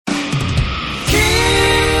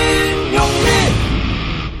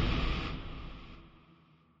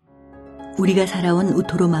우리가 살아온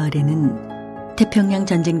우토로 마을에는 태평양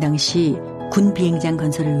전쟁 당시 군 비행장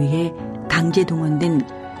건설을 위해 강제 동원된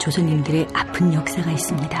조선인들의 아픈 역사가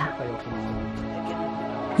있습니다.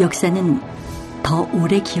 역사는 더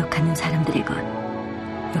오래 기억하는 사람들의 것.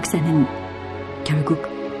 역사는 결국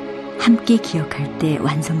함께 기억할 때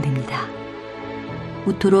완성됩니다.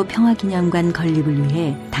 우토로 평화기념관 건립을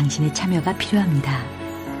위해 당신의 참여가 필요합니다.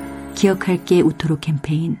 기억할게 우토로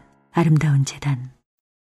캠페인 아름다운 재단.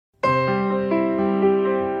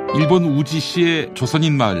 일본 우지시의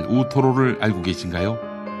조선인 마을 우토로를 알고 계신가요?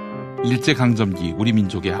 일제강점기 우리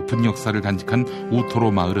민족의 아픈 역사를 간직한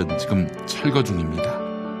우토로 마을은 지금 철거 중입니다.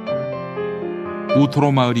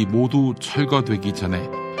 우토로 마을이 모두 철거되기 전에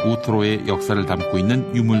우토로의 역사를 담고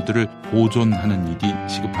있는 유물들을 보존하는 일이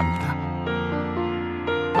시급합니다.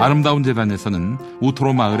 아름다운 재단에서는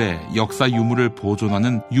우토로 마을에 역사 유물을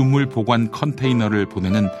보존하는 유물 보관 컨테이너를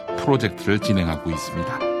보내는 프로젝트를 진행하고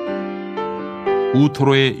있습니다.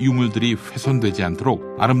 우토로의 유물들이 훼손되지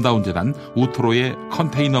않도록 아름다운 재단 우토로의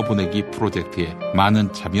컨테이너 보내기 프로젝트에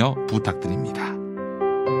많은 참여 부탁드립니다.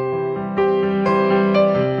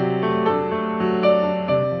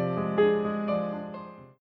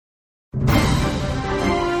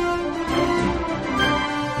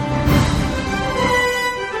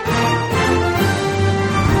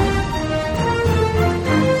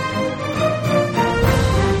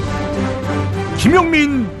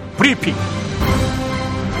 김용민 브리핑.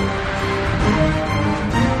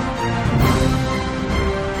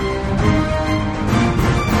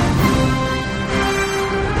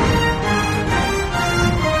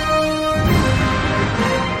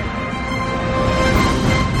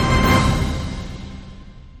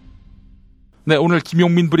 네, 오늘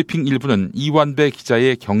김용민 브리핑 1부는 이완배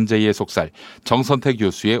기자의 경제의 속살, 정선태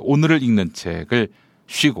교수의 오늘을 읽는 책을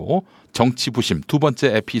쉬고 정치부심 두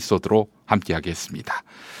번째 에피소드로 함께하겠습니다.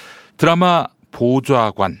 드라마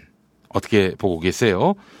보좌관 어떻게 보고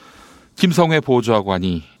계세요? 김성회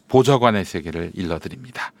보좌관이 보좌관의 세계를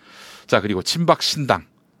일러드립니다. 자, 그리고 친박신당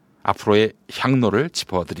앞으로의 향로를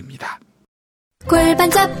짚어드립니다. 골반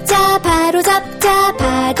잡자 바로 잡자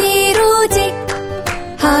바디로직,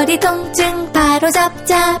 허리 통증 바로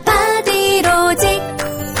잡자 바디로직,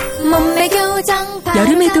 몸매 교정 바로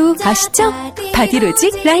여름에도 잡자, 아시죠?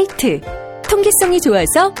 바디로직 라이트. 통기성이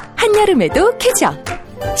좋아서 한여름에도 쾌적,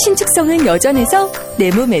 신축성은 여전해서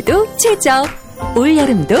내 몸에도 최적.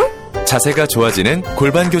 올여름도 자세가 좋아지는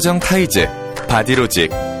골반 교정 타이즈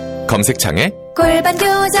바디로직. 검색창에 골반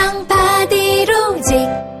교정 바디로직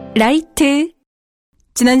라이트.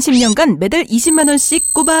 지난 10년간 매달 20만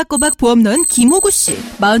원씩 꼬박꼬박 보험 넣은 김호구 씨.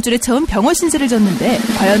 40줄에 처음 병원 신세를 졌는데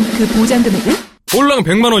과연 그 보장 금액은? 꼴랑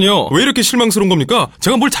 100만 원이요. 왜 이렇게 실망스러운 겁니까?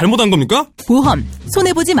 제가 뭘 잘못한 겁니까? 보험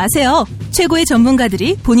손해보지 마세요. 최고의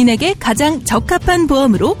전문가들이 본인에게 가장 적합한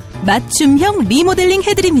보험으로 맞춤형 리모델링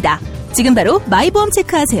해드립니다. 지금 바로 마이보험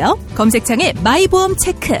체크하세요. 검색창에 마이보험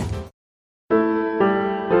체크.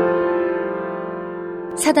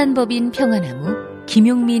 사단법인 평화나무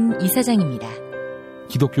김용민 이사장입니다.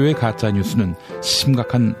 기독교의 가짜뉴스는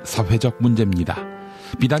심각한 사회적 문제입니다.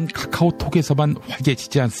 비단 카카오톡에서만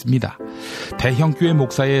활개치지 않습니다. 대형 교회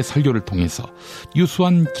목사의 설교를 통해서,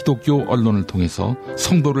 유수한 기독교 언론을 통해서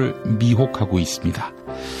성도를 미혹하고 있습니다.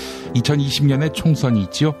 2020년에 총선이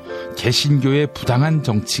있지요. 개신교의 부당한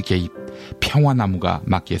정치 개입, 평화나무가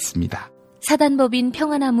막겠습니다. 사단법인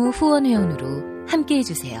평화나무 후원회원으로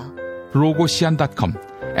함께해주세요. 로고시안.com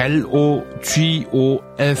logo시an.com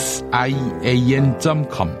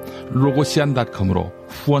로고시안.com으로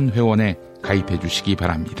후원회원에 가입해 주시기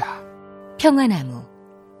바랍니다. 평화나무,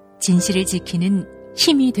 진실을 지키는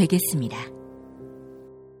힘이 되겠습니다.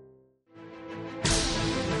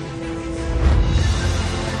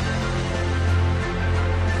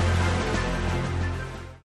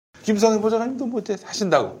 김성회 보좌관님도 뭐 이제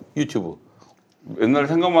하신다고 유튜브. 옛날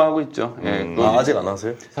생각만 하고 있죠. 예, 아직 안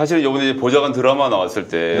하세요? 사실 이번에 보좌관 드라마 나왔을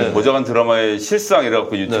때 네네. 보좌관 드라마의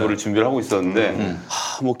실상이라고 유튜브를 준비를 하고 있었는데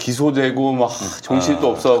뭐 기소되고 막 정신이 또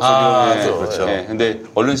없어갖고 그렇죠. 예, 근데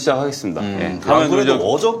얼른 시작하겠습니다. 예. 안 그래도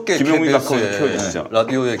어저께 김용민 KBS에 키워주시죠.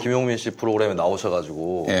 라디오에 김용민 씨 프로그램에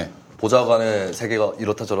나오셔가지고 보좌관의 세계가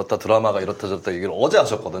이렇다 저렇다, 드라마가 이렇다 저렇다 얘기를 어제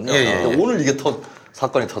하셨거든요. 근데 오늘 이게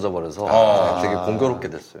사건이 터져버려서 되게 공교롭게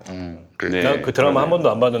됐어요. 네. 그 드라마 한 번도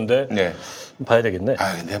안 봤는데 봐야 되겠네.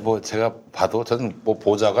 근데 뭐 제가 봐도 저는 뭐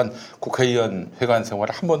보좌관 국회의원 회관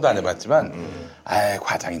생활을 한 번도 안 해봤지만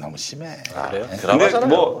과장이 너무 심해. 그래요? 드라마잖아요.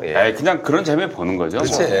 뭐 그냥 그런 재미 보는 거죠.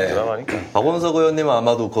 그렇지. 드라마니까. 박원석 의원님은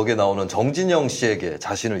아마도 거기에 나오는 정진영 씨에게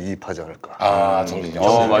자신을 이입하지 않을까. 정진영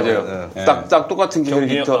씨. 맞아요. 딱 똑같은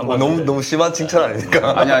캐릭터. 너무 심한 칭찬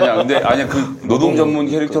아닙니까? 아니야. 근데 그 노동 전문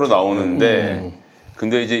캐릭터로 나오는데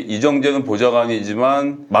근데 이제 이정재는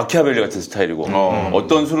보좌관이지만 마키아벨리 같은 스타일이고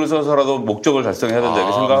어떤 수를 써서라도 목적을 달성해야 된다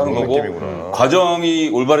이렇게 생각하는 거고 느낌이구나. 과정이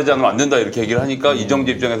올바르지 않으면 안 된다 이렇게 얘기를 하니까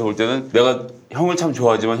이정재 입장에서 볼 때는 내가 형을 참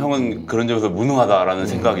좋아하지만 형은 그런 점에서 무능하다라는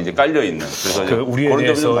생각이 이제 깔려 있는. 그래서 그 우리에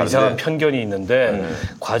대해서 이상한 편견이 있는데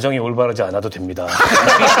과정이 올바르지 않아도 됩니다.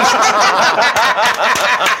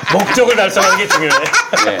 목적을 달성하는 게 중요해.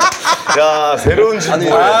 네. 야, 새로운 질문.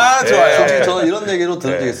 좋아요. 저는 이런 얘기로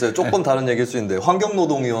들은 적이 있어요. 조금 다른 얘기일 수 있는데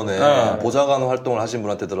환경노동위원회 보좌관 활동을 하신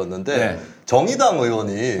분한테 들었는데 정의당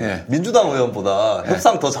의원이 민주당 의원보다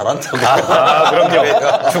협상 더 잘한다고.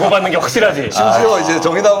 그럼요. 주고받는 게 확실하지. 심지어 이제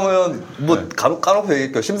정의당 의원 까놓고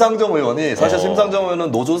얘기할게요. 심상정 의원이 사실 심상정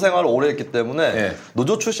의원은 노조 생활을 오래 했기 때문에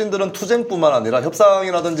노조 출신들은 투쟁뿐만 아니라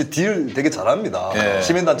협상이라든지 딜 되게 잘합니다.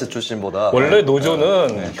 시민단체 출신보다. 원래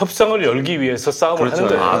노조는 협상을 열기 위해서 싸움을 하는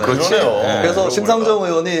거예요. 그렇죠. 그래서 심상정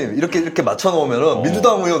의원이 이렇게 맞춰놓으면은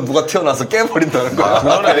민주당 의원 누가 튀어나와서 깨버린다는 거야.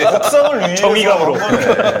 협상을 위해서 정의감으로.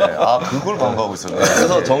 그걸 강조하고 있었네.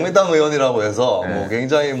 그래서 정의당 의원이라고 해서 뭐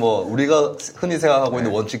굉장히 뭐 우리가 흔히 생각하고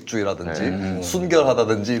있는 원칙주의라든지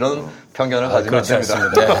순결하다든지 이런 편견을 가지면 안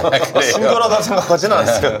됩니다. 순결하다고 생각하지는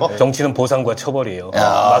않았어요. 정치는 보상과 처벌이에요.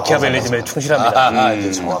 마키아벨리즘에 충실합니다.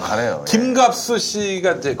 이제 정확하네요. 김갑수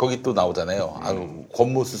씨가 이제 거기 또 나오잖아요.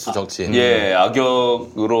 권모수수 정치인.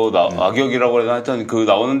 악역이라고 해야 되나 하여튼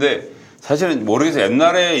나오는데 사실은 모르겠어요.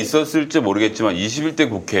 옛날에 있었을지 모르겠지만 21대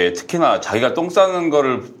국회에 특히나 자기가 똥 싸는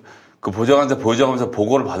거를 그 보좌관한테 보여줘가면서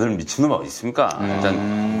보고를 받을 미친놈이 있습니까?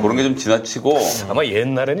 일단 그런 게 좀 지나치고. 아마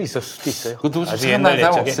옛날에는 있었을 수도 있어요. 그 아주 옛날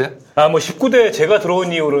사람 없어요? 뭐 19대 제가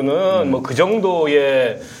들어온 이후로는 뭐 그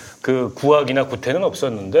정도의 그 구악이나 구태는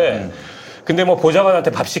없었는데 근데 뭐 보좌관한테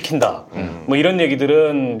밥 시킨다. 뭐 이런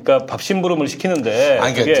얘기들은 그러니까 밥 심부름을 시키는데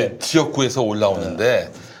아니 그러니까 지역구에서 올라오는데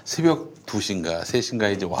새벽 2시인가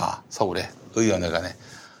 3시인가 이제 와 서울에 의원회관에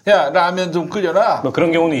야 라면 좀 끓여라. 뭐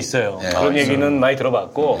그런 경우는 있어요. 그런 얘기는 많이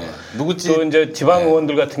들어봤고 누구지? 또 이제 지방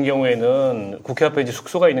의원들 같은 경우에는 국회 앞에 이제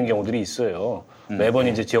숙소가 있는 경우들이 있어요. 매번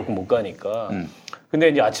이제 지역구 못 가니까. 근데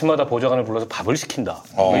이제 아침마다 보좌관을 불러서 밥을 시킨다.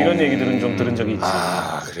 뭐 이런 얘기들은 좀 들은 적이 있어요.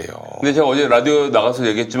 그래요. 근데 제가 어제 라디오 나가서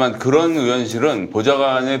얘기했지만 그런 의원실은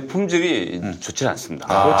보좌관의 품질이 좋지 않습니다.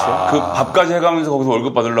 그렇죠. 그 밥까지 해가면서 거기서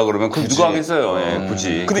월급 받으려고 그러면 누가 하겠어요.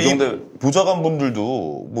 굳이. 근데 이 보좌관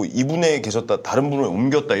분들도 뭐 이분에 계셨다 다른 분을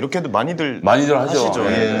옮겼다 이렇게도 많이들 하죠.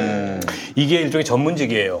 이게 일종의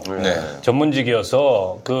전문직이에요.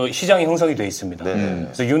 전문직이어서 그 시장이 형성이 돼 있습니다.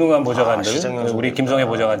 그래서 유능한 보좌관들, 우리 김성애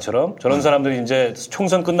보좌관처럼 저런 사람들이 이제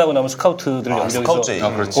총선 끝나고 나면 스카우트들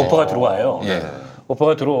연결해서 오퍼가 들어와요.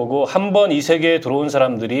 오퍼가 들어오고 한 번 이 세계에 들어온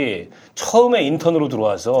사람들이 처음에 인턴으로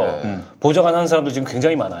들어와서 보좌관 한 사람도 지금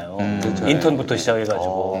굉장히 많아요. 인턴부터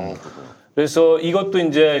시작해가지고. 그래서 이것도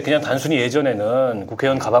이제 그냥 단순히 예전에는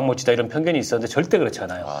국회의원 가방 못지다 이런 편견이 있었는데 절대 그렇지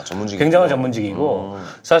않아요. 굉장한 전문직이고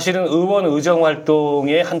사실은 의원 의정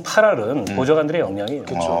활동의 한 8할은 보좌관들의 역량이에요.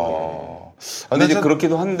 그렇죠. 근데 이제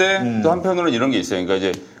그렇기도 한데 또 한편으로는 이런 게 있어요. 그러니까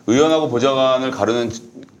이제 의원하고 보좌관을 가르는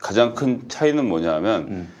가장 큰 차이는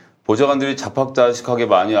뭐냐면 보좌관들이 자팍자식하게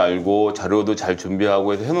많이 알고 자료도 잘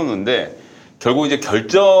준비하고 해서 해놓는데 결국 이제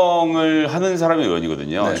결정을 하는 사람이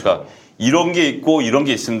의원이거든요. 그러니까 이런 게 있고 이런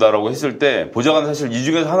게 있습니다라고 했을 때 보좌관은 사실 이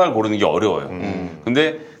중에서 하나를 고르는 게 어려워요.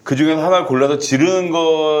 근데 그 중에서 하나를 골라서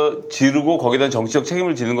지르고 거기에 대한 정치적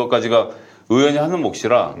책임을 지는 것까지가 의원이 하는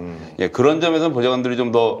몫이라 그런 점에서는 보좌관들이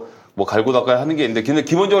좀 더 뭐 갈고 닦아야 하는 게 있는데 근데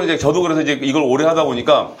기본적으로 이제 저도 그래서 이제 이걸 오래 하다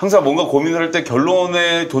보니까 항상 뭔가 고민을 할 때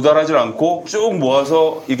결론에 도달하지 않고 쭉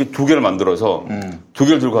모아서 이렇게 두 개를 만들어서 두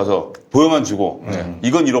개를 들고 가서 보여만 주고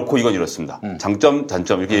이건 이렇고 이건 이렇습니다. 장점,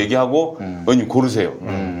 단점 이렇게 얘기하고 의원님 고르세요.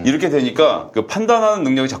 이렇게 되니까 그 판단하는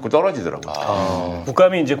능력이 자꾸 떨어지더라고요.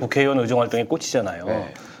 국감이 이제 국회의원 의정활동에 꽂히잖아요.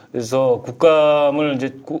 그래서 국감을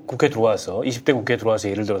이제 국회에 들어와서 20대 국회에 들어와서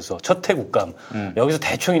예를 들어서 첫 해 국감 여기서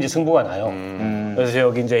대충 이제 승부가 나요. 그래서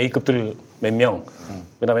여기 이제 A급들 몇 명,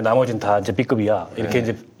 그다음에 나머지는 다 이제 B급이야. 이렇게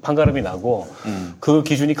이제 판가름이 나고 그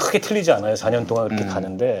기준이 크게 틀리지 않아요. 4년 동안 그렇게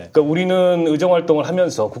가는데. 그러니까 우리는 의정 활동을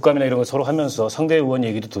하면서 국감이나 이런 거 서로 하면서 상대 의원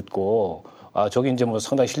얘기도 듣고 저기 이제 뭐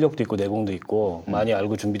상당히 실력도 있고 내공도 있고 많이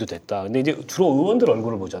알고 준비도 됐다. 근데 이제 주로 의원들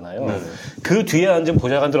얼굴을 보잖아요. 그 뒤에 앉은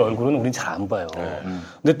보좌관들 얼굴은 우린 잘 안 봐요.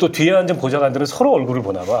 근데 또 뒤에 앉은 보좌관들은 서로 얼굴을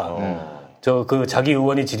보나 봐. 자기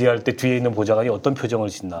의원이 질의할 때 뒤에 있는 보좌관이 어떤 표정을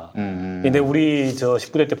짓나. 근데 우리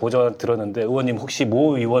 19대 때 보좌관 들었는데 의원님 혹시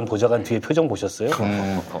모 의원 보좌관 뒤에 표정 보셨어요?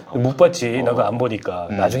 못 봤지. 나 그거 안 보니까.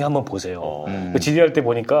 나중에 한번 보세요. 질의할 때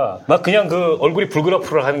보니까 막 그냥 그 얼굴이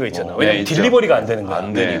불그럭불그럭 하는 거 있잖아. 왜냐면 딜리버리가 안 되는 거야.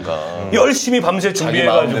 안 되니까. 열심히 밤새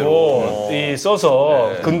준비해가지고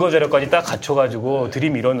써서 근거 자료까지 딱 갖춰가지고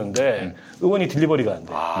들이밀었는데 의원이 딜리버리가 안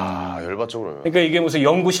돼. 열받죠, 그러면. 그러니까 이게 무슨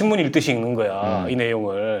연구 신문 읽듯이 읽는 거야, 이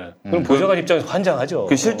내용을. 그럼 보좌관 입장에서 환장하죠.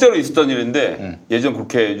 실제로 있었던 일인데 예전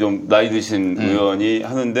국회 좀 나이 드신 의원이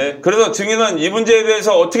하는데 그래서 증인은 이 문제에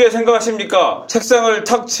대해서 어떻게 생각하십니까? 책상을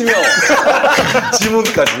탁 치며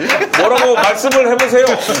지문까지 뭐라고 말씀을 해보세요.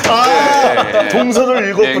 동선을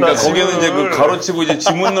읽었구나. 그러니까 거기는 이제 그 가로치고 이제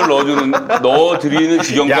지문을 넣어드리는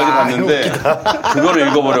지경까지 갔는데 그거를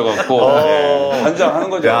읽어버려갖고 환장하는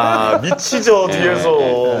거죠. 야, 미치죠, 뒤에서.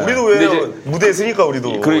 우리도 왜 무대에 서니까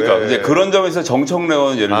우리도. 그러니까 이제 그런 점에서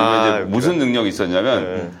정청래원 예를 들면 이제 무슨 능력이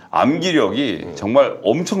있었냐면 암기력이 정말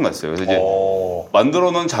엄청났어요. 그래서 이제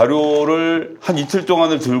만들어 놓은 자료를 한 이틀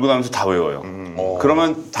동안을 들고 나면서 다 외워요.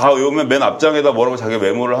 그러면 다 외우면 맨 앞장에다 뭐라고 자기가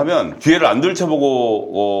메모를 하면 뒤에를 안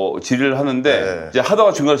들춰보고 질의를 하는데 이제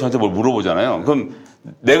하다가 중간에 저한테 뭘 물어보잖아요. 그럼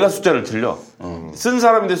내가 숫자를 틀려. 쓴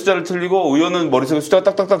사람인데 숫자를 틀리고 의원은 머릿속에 숫자가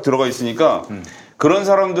딱딱딱 들어가 있으니까 그런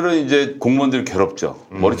사람들은 이제 공무원들이 괴롭죠.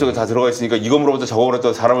 머릿속에 다 들어가 있으니까 이거 물어봤다 저거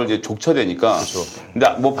물어봤다 사람을 이제 족쳐대니까. 그렇죠. 근데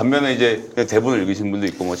뭐 반면에 이제 대본을 읽으신 분도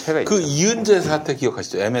있고 뭐 차이가 있죠. 그 이은재 사태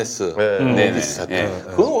기억하시죠? MS 오피스 사태.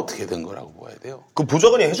 그건 어떻게 된 거라고 봐야 돼요? 그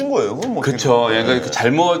보좌관이 해준 거예요. 그건 뭐 그렇죠. 그러니까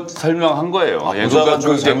잘못 설명한 거예요. 보좌관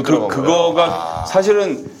중에 잘못 들어간 거예요. 그거가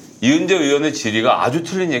사실은 이은재 의원의 질의가 아주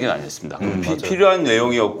틀린 얘기는 아니었습니다. 필요한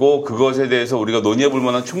내용이었고 그것에 대해서 우리가 논의해볼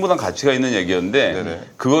만한 충분한 가치가 있는 얘기였는데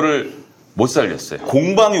그거를 못 살렸어요.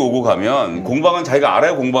 공방이 오고 가면 공방은 자기가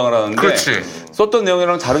알아야 공방을 하는데 그렇지. 썼던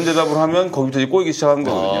내용이랑 다른 대답을 하면 거기부터 이제 꼬이기 시작한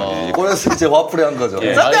거거든요. 꼬여서 이제 화풀이 한 거죠.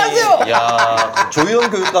 안녕하세요. 야, 조희연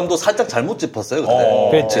교육감도 살짝 잘못 짚었어요.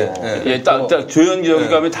 그때. 그랬지. 딱 조희연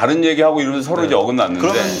교육감이 다른 얘기하고 이러면서 서로 이제 어긋났는데.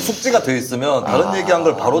 그러면 숙지가 돼 있으면 다른 얘기한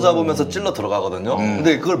걸 바로 잡으면서 찔러 들어가거든요.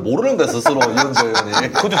 근데 그걸 모르는 거야 스스로 이현재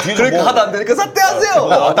의원이. 그것도 뒤에서 그러니까 하다 안 되니까 사퇴하세요.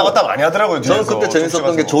 왔다 갔다 많이 하더라고요. 저는 뒤에서. 그때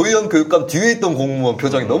재밌었던 게 조희연 교육감 뒤에 있던 공무원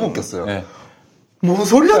표정이 너무 웃겼어요. 뭔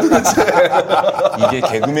소리야 도대체. 이게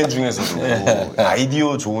개그맨 중에서도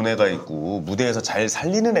아이디어 좋은 애가 있고 무대에서 잘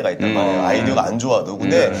살리는 애가 있단 말이에요. 아이디어가 안 좋아도.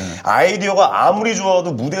 근데 아이디어가 아무리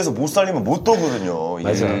좋아도 무대에서 못 살리면 못 떠거든요.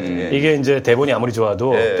 맞아. 이게 이제 대본이 아무리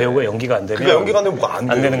좋아도 배우가 연기가 안 되면 그러니까 연기가 안 되면 뭐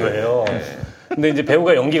안 되는 거예요. 근데 이제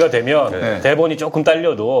배우가 연기가 되면 대본이 조금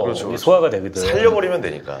딸려도 소화가 되거든. 살려버리면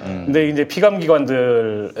되니까. 근데 이제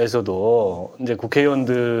피감기관들에서도 이제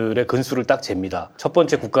국회의원들의 근수를 딱 잽니다. 첫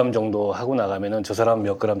번째 국감 정도 하고 나가면은 저 사람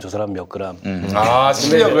몇 그램, 저 사람 몇 그램.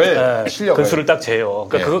 실력을. 근수를 딱 재요.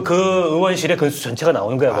 그러니까 그 의원실의 근수 전체가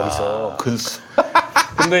나오는 거야, 거기서. 근수.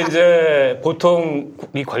 근데 이제 보통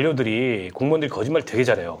이 관료들이 공무원들이 거짓말 되게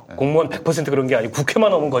잘해요. 공무원 100% 그런 게 아니고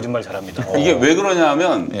국회만 오면 거짓말 잘합니다. 이게 왜 그러냐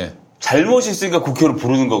하면 잘못이 있으니까 국회로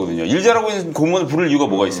부르는 거거든요. 일 잘하고 있는 공무원을 부를 이유가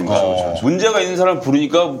뭐가 있습니까? 문제가 있는 사람을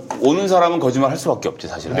부르니까 오는 사람은 거짓말 할 수밖에 없지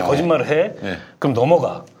사실은. 근데 거짓말을 해? 그럼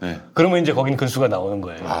넘어가. 그러면 이제 거긴 근수가 나오는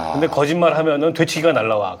거예요. 근데 거짓말 하면은 되치기가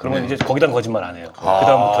날라와. 그러면 이제 거기다 거짓말 안 해요.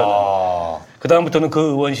 그다음부터는 그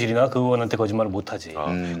의원실이나 그 의원한테 거짓말을 못 하지.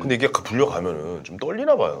 근데 이게 불려가면은 좀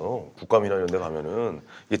떨리나 봐요. 국감이나 이런 데 가면은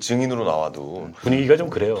이게 증인으로 나와도 분위기가 좀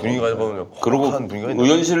그래요. 분위기가 보면 그리고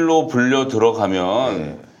의원실로 불려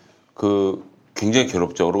들어가면 그 굉장히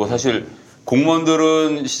괴롭죠. 그리고 사실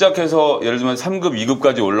공무원들은 시작해서 예를 들면 3급,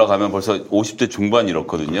 2급까지 올라가면 벌써 50대 중반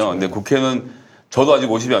이렇거든요. 근데 국회는 저도 아직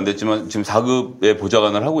 50이 안 됐지만 지금 4급의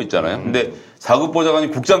보좌관을 하고 있잖아요. 근데 4급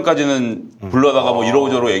보좌관이 국장까지는 불러다가 뭐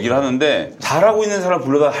이러고저러고 얘기를 하는데 잘하고 있는 사람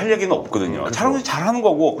불러다가 할 얘기는 없거든요. 잘하고 잘하는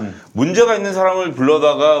거고 문제가 있는 사람을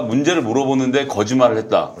불러다가 문제를 물어보는데 거짓말을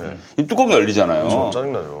했다. 이 뚜껑이 열리잖아요.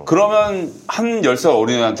 짜증나요. 그러면 한 10살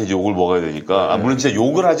어린애한테 욕을 먹어야 되니까 물론 진짜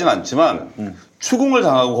욕을 하진 않지만 추궁을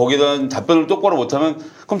당하고 거기다 답변을 똑바로 못하면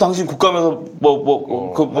그럼 당신 국감에서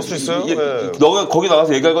할 수 있어요? 너가 거기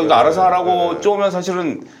나가서 얘기할 거니까 알아서 하라고 쪼으면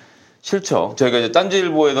사실은 싫죠. 저희가 이제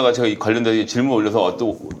딴지일보에다가 제가 관련된 질문 올려서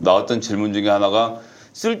나왔던 질문 중에 하나가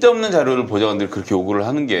쓸데없는 자료를 보좌관들이 그렇게 요구를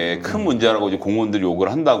하는 게 큰 문제라고 이제 공무원들이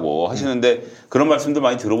요구를 한다고 하시는데 그런 말씀도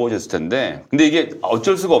많이 들어보셨을 텐데 근데 이게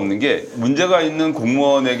어쩔 수가 없는 게 문제가 있는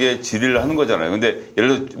공무원에게 질의를 하는 거잖아요. 근데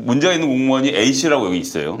예를 들어 문제가 있는 공무원이 A씨라고 여기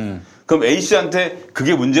있어요. 그럼 A씨한테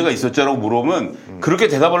그게 문제가 있었죠라고 물어보면 그렇게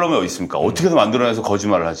대답하려면 어디 있습니까? 어떻게든 만들어내서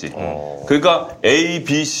거짓말을 하지. 그러니까 A,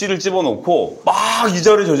 B, C를 집어넣고 막 이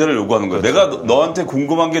자료 저 자료를 요구하는 거예요. 내가 너한테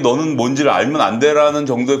궁금한 게 너는 뭔지를 알면 안 되라는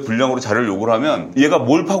정도의 분량으로 자료를 요구를 하면 얘가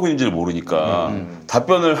뭘 파고 있는지를 모르니까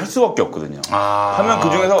답변을 할 수밖에 없거든요. 하면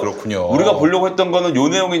그중에서 그렇군요. 우리가 보려고 했던 거는 요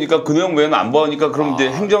내용이니까 그 내용 외에는 안 보니까 그럼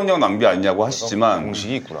이제 행정력 낭비 아니냐고 하시지만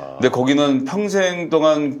공식이 있구나. 근데 거기는 평생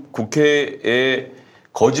동안 국회에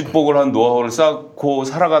거짓복을 한 노하우를 쌓고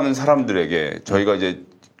살아가는 사람들에게 저희가 이제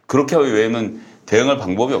그렇게 외에는 대응할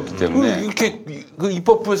방법이 없기 때문에 이렇게 그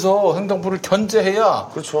입법부에서 행정부를 견제해야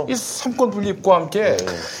그렇죠. 이 삼권 분립과 함께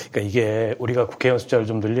그러니까 이게 우리가 국회의원 숫자를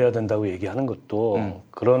좀 늘려야 된다고 얘기하는 것도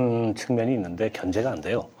그런 측면이 있는데 견제가 안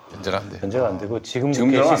돼요. 견제가 안 되고 지금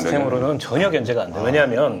국회 시스템으로는 전혀 견제가 안 돼요.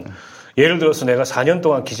 왜냐하면 예를 들어서 내가 4년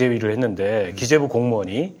동안 기재위를 했는데 기재부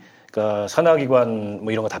공무원이 그러니까 산하기관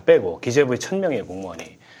뭐 이런 거 다 빼고 기재부에 1,000명이에요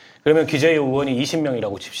공무원이. 그러면 기재위 의원이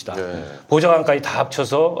 20명이라고 칩시다. 보좌관까지 다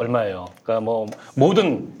합쳐서 얼마예요? 그러니까 뭐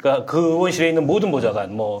모든 그러니까 그 의원실에 있는 모든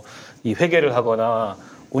보좌관 뭐 이 회계를 하거나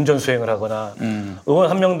운전 수행을 하거나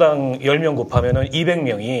의원 한 명당 10명 곱하면은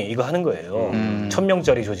 200명이 이거 하는 거예요.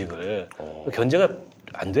 1,000명짜리 조직을 견제가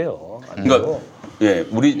안 돼요. 안 그러니까 되고. 예,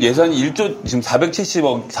 우리 예산이 1조 지금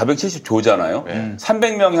 470조잖아요.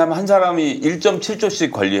 300명이 하면 한 사람이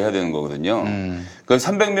 1.7조씩 관리해야 되는 거거든요. 그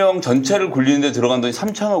 300명 전체를 굴리는데 들어간 돈이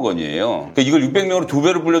 3천억 원이에요. 그러니까 이걸 600명으로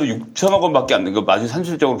 2배를 불려도 6천억 원밖에 안 되는 거 맞아요.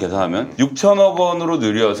 산술적으로 계산하면 6천억 원으로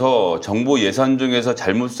늘려서 정부 예산 중에서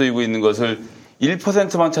잘못 쓰이고 있는 것을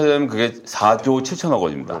 1%만 찾아내면 그게 4조 7천억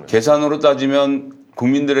원입니다. 계산으로 따지면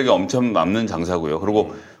국민들에게 엄청 남는 장사고요.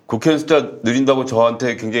 그리고 국회의원 숫자 늘린다고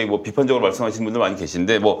저한테 굉장히 뭐 비판적으로 말씀하시는 분들 많이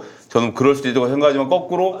계신데 뭐 저는 그럴 수도 있다고 생각하지만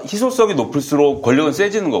거꾸로 희소성이 높을수록 권력은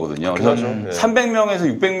세지는 거거든요. 그래서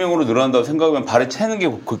 300명에서 600명으로 늘어난다고 생각하면 발에 채는 게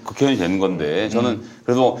국회의원이 되는 건데 저는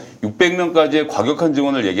그래도 600명까지의 과격한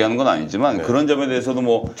증원을 얘기하는 건 아니지만 그런 점에 대해서도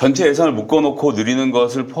뭐 전체 예산을 묶어놓고 늘리는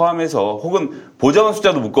것을 포함해서 혹은 보좌관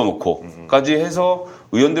숫자도 묶어놓고까지 해서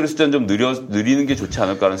의원들의 숫자는 좀 늘리는 게 좋지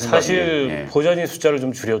않을까라는 생각이 사실 보좌진 숫자를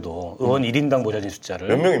좀 줄여도 의원 1인당 보좌진 숫자를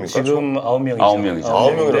몇 명입니까? 지금 9명이죠.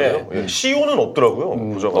 9명이라고요? CEO는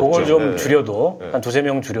없더라고요. 그걸 좀 줄여도 한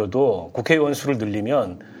 2-3명 줄여도 국회의원 수를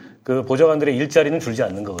늘리면 그 보좌관들의 일자리는 줄지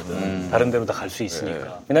않는 거거든. 다른 데로 다 갈 수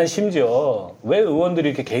있으니까. 난 심지어 왜 의원들이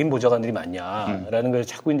이렇게 개인 보좌관들이 많냐라는 걸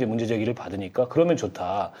자꾸 이제 문제 제기를 받으니까 그러면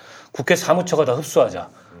좋다. 국회 사무처가 다 흡수하자.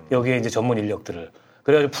 여기에 이제 전문 인력들을.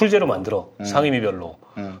 그래가지고 풀제로 만들어. 상임위별로.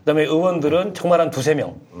 그다음에 의원들은 정말 한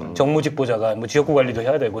 2-3명. 정무직 보좌관, 뭐 지역구 관리도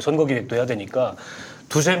해야 되고 선거기획도 해야 되니까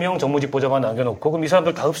 2-3명 정무직 보좌관 남겨놓고 그럼 이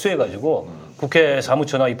사람들 다 흡수해가지고 국회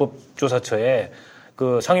사무처나 입법조사처에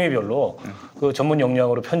그 상임위별로 그 전문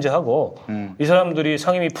역량으로 편제하고 이 사람들이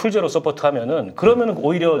상임위 풀제로 서포트하면은 그러면은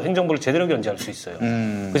오히려 행정부를 제대로 견제할 수 있어요.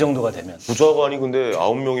 그 정도가 되면. 보좌관이 근데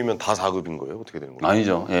 9명이면 다 4급인 거예요? 어떻게 되는 거예요?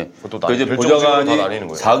 아니죠. 예. 또 이제 보좌관이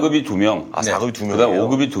 4급이 2명. 아, 4급이 2명. 그다음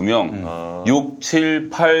 5급이 2명. 6, 7,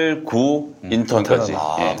 8, 9 인턴까지.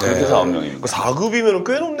 예. 그렇게 해서 9명입니다. 4급이면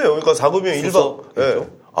꽤 높네요. 그러니까 4급이면 1박.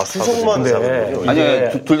 예. 아, 수석만 4급이요? 아니요,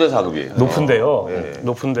 둘 다 4급이에요. 높은데요.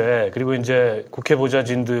 높은데, 그리고 이제 국회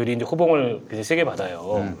보좌진들이 이제 호봉을 이제 세게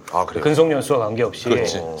받아요. 아, 그래요? 근속연수와 관계없이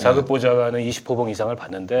 4급 보좌관은 20호봉 이상을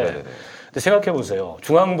받는데, 근데 생각해 보세요.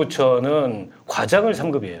 중앙부처는 과장을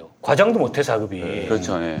 3급이에요. 과장도 못해 4급이.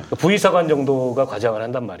 그렇죠. 예. 부의사관 정도가 과장을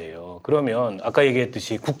한단 말이에요. 그러면 아까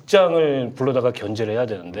얘기했듯이 국장을 불러다가 견제를 해야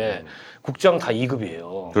되는데 국장 다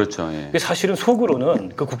 2급이에요. 그렇죠. 예. 사실은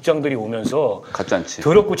속으로는 그 국장들이 오면서 가짜치.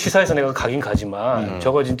 더럽고 치사해서 내가 가긴 가지만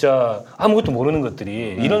저거 진짜 아무것도 모르는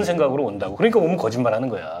것들이 이런 생각으로 온다고. 그러니까 오면 거짓말하는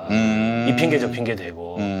거야. 이 핑계 저 핑계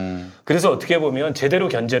대고. 그래서 어떻게 보면 제대로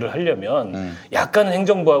견제를 하려면 약간은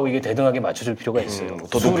행정부하고 이게 대등하게 맞춰줄 필요가 있어요.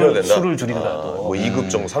 더 높여야 된다. 수를 줄이더라도. 뭐 2급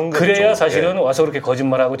정도, 3급 그래야 정도. 사실은 와서 그렇게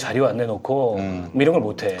거짓말하고 자료 안 내놓고 뭐 이런 걸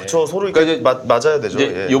못해. 그렇죠. 서로 이제 맞아야 되죠.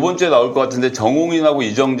 이제 이번 주에 나올 것 같은데 정홍인하고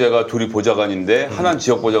이정재가 둘이 보좌관인데 하나는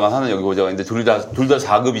지역 보좌관, 하나는 여기 보좌관인데 둘 다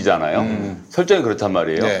 4급이잖아요. 설정이 그렇단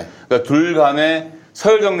말이에요. 그러니까 둘 간에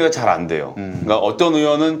서열 정리가 잘 안 돼요. 그러니까 어떤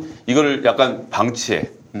의원은 이거를 약간 방치해.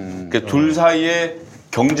 그러니까 둘 사이에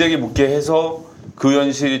경쟁이 묻게 해서 그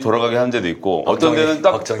의원실이 돌아가게 하는 데도 있고 어떤 데는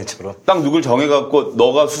딱 누굴 정해갖고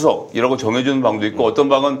너가 수석이라고 정해주는 방도 있고 어떤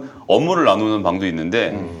방은 업무를 나누는 방도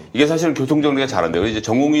있는데 이게 사실은 교통정리가 잘 안 돼요. 이제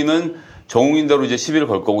정홍인은 정홍인대로 이제 시비를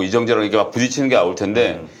걸 거고 이정재랑 이렇게 막 부딪히는 게 나올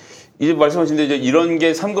텐데 이제 말씀하신 데 이제 이런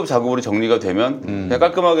게 3급 4급으로 정리가 되면 그냥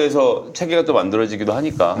깔끔하게 해서 체계가 또 만들어지기도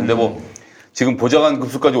하니까 근데 뭐 지금 보좌관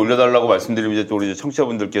급수까지 올려달라고 말씀드리면 이제 또 우리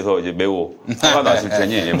청취자분들께서 이제 매우 화가 나실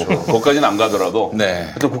테니 뭐 거기까지는 안 가더라도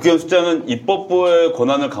하여튼 국회의원 숫자는 입법부의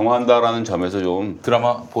권한을 강화한다라는 점에서 좀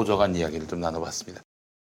드라마 보좌관 이야기를 좀 나눠봤습니다.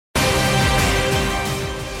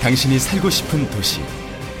 당신이 살고 싶은 도시,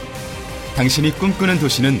 당신이 꿈꾸는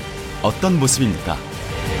도시는 어떤 모습입니까?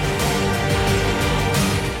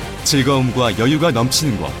 즐거움과 여유가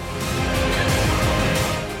넘치는 곳,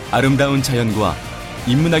 아름다운 자연과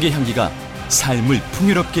인문학의 향기가 삶을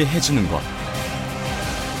풍요롭게 해주는 것,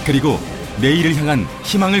 그리고 내일을 향한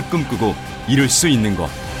희망을 꿈꾸고 이룰 수 있는 곳.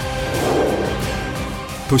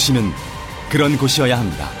 도시는 그런 곳이어야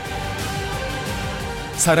합니다.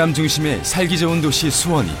 사람 중심의 살기 좋은 도시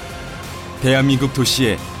수원이 대한민국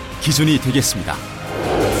도시의 기준이 되겠습니다.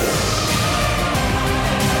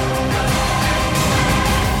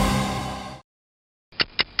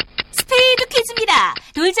 스페이드 퀴즈입니다.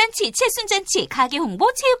 돌잔치, 칠순잔치, 가게 홍보,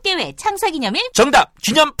 체육대회, 창사기념일. 정답!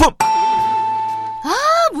 기념품!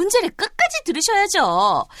 문제를 끝까지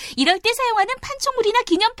들으셔야죠. 이럴 때 사용하는 판촉물이나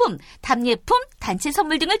기념품, 답례품, 단체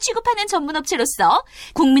선물 등을 취급하는 전문업체로서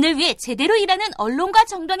국민을 위해 제대로 일하는 언론과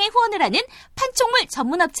정당에 후원을 하는 판촉물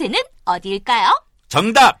전문업체는 어디일까요?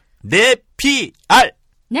 정답! 네피알!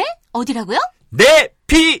 네? 어디라고요?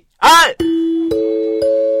 네피알!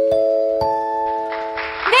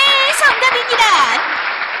 네, 정답입니다.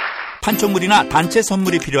 판촉물이나 단체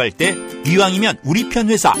선물이 필요할 때 이왕이면 우리 편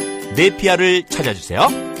회사 네피알을 찾아주세요.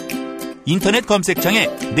 인터넷 검색창에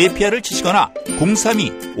네피알을 치시거나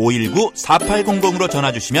 032-519-4800으로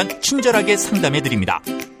전화주시면 친절하게 상담해드립니다.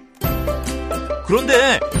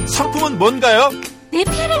 그런데 상품은 뭔가요?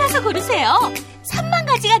 네피알에 가서 고르세요. 3만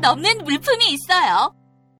가지가 넘는 물품이 있어요.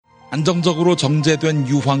 안정적으로 정제된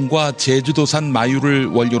유황과 제주도산 마유를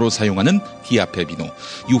원료로 사용하는 디아페비노.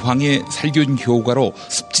 유황의 살균 효과로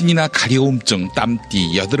습진이나 가려움증,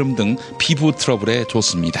 땀띠, 여드름 등 피부 트러블에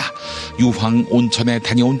좋습니다. 유황 온천에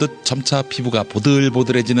다녀온 듯 점차 피부가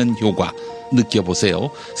보들보들해지는 효과 느껴보세요.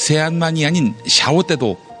 세안만이 아닌 샤워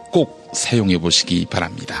때도 꼭 사용해 보시기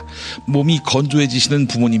바랍니다. 몸이 건조해지시는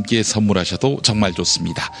부모님께 선물하셔도 정말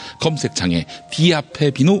좋습니다. 검색창에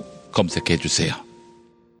디아페비노 검색해 주세요.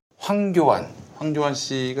 황교안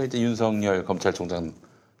씨가 이제 윤석열 검찰총장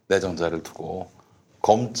내정자를 두고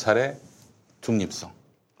검찰의 중립성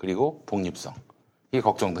그리고 독립성 이게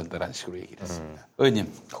걱정된다는 식으로 얘기를 했습니다.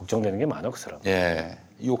 의원님 걱정되는 게 많아 그 사람. 예,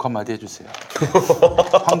 욕 한마디 해주세요.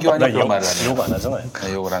 황교안이 그런 말을 하네요. 욕 안 하잖아요.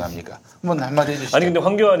 네, 욕을 안 합니까? 한번 한마디 해주시죠. 아니 근데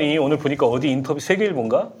황교안이 오늘 보니까 어디 인터뷰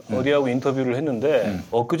세계일보인가 어디하고 인터뷰를 했는데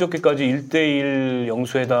엊그저께까지 1대1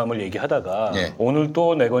 영수회담을 얘기하다가 오늘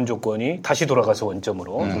또 내건 조건이 다시 돌아가서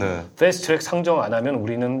원점으로 패스트트랙 상정 안 하면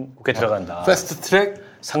우리는 국회 들어간다. 패스트트랙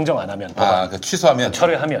상정 안 하면 취소하면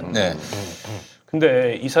철회하면. 네.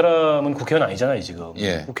 근데 이 사람은 국회의원 아니잖아요, 지금.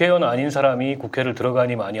 국회의원 아닌 사람이 국회를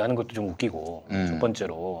들어가니 많이 하는 것도 좀 웃기고, 첫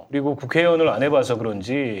번째로. 그리고 국회의원을 안 해봐서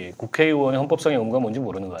그런지 국회의원의 헌법상의 의무가 뭔지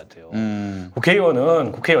모르는 것 같아요.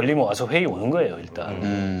 국회의원은 국회 열리면 와서 회의 오는 거예요,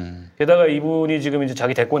 일단. 게다가 이분이 지금 이제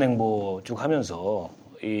자기 대권 행보 쭉 하면서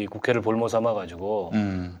이 국회를 볼모 삼아가지고,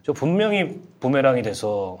 저 분명히 부메랑이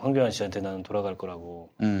돼서 황교안 씨한테 나는 돌아갈 거라고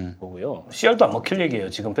보고요. CR도 안 먹힐 얘기예요.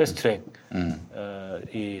 지금 패스트트랙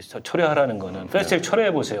이 철회하라는 거는 패스트트랙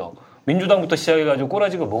철회해 보세요. 민주당부터 시작해가지고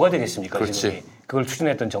꼬라지가 뭐가 되겠습니까? 그렇지. 지금 그걸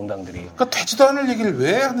추진했던 정당들이. 그러니까 되지도 않을 얘기를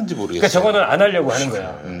왜 하는지 모르겠어요. 그러니까 저거는 안 하려고 하는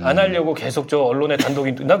거야. 안 하려고 계속 저 언론의 단독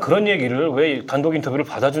인터뷰. 난 그런 얘기를 왜 단독 인터뷰를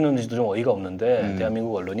받아주는지도 좀 어이가 없는데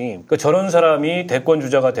대한민국 언론이. 그러니까 저런 사람이 대권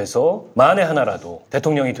주자가 돼서 만에 하나라도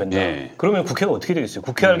대통령이 된다. 그러면 국회가 어떻게 되겠어요?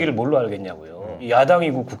 국회 알기를 뭘로 알겠냐고요.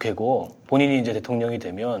 야당이고 국회고 본인이 이제 대통령이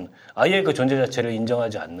되면 아예 그 존재 자체를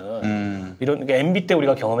인정하지 않는 이런 그러니까 MB 때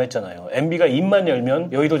우리가 경험했잖아요. MB가 입만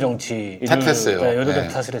열면 여의도 정치 탓했어요. 여의도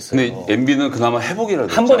정치 탓을 했어요. 근데 MB는 그나마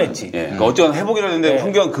회복이라도 한 번 했지. 그러니까 어쩌면 회복이라도 했는데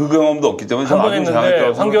황교안 그 경험도 없기 때문에 한 번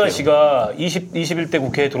했는데 황교안 씨가 21대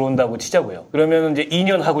국회에 들어온다고 치자고요. 그러면 이제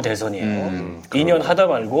 2년 하고 대선이에요. 2년 하다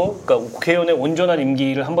말고 그러니까 국회의원의 온전한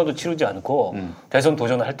임기를 한 번도 치르지 않고 대선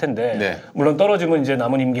도전을 할 텐데 물론 떨어지면 이제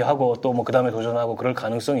남은 임기 하고 또 뭐 그다음에 도전하고 그럴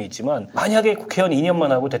가능성이 있지만 만약에 국회의원 2년만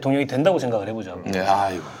하고 대통령이 된다고 생각을 해보자고.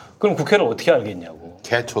 아이고. 그럼 국회를 어떻게 알겠냐고.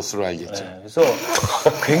 개초수로 알겠죠. 그래서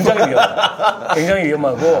굉장히 굉장히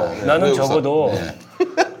위험하고 나는 적어도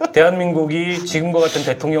대한민국이 지금과 같은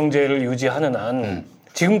대통령제를 유지하는 한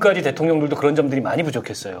지금까지 대통령들도 그런 점들이 많이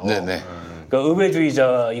부족했어요. 그러니까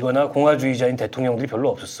의회주의자이거나 공화주의자인 대통령들이 별로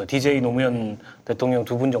없었어. DJ 노무현 대통령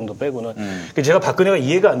 2분 정도 빼고는. 제가 박근혜가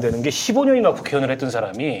이해가 안 되는 게 15년이나 국회의원을 했던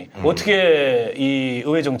사람이 어떻게 이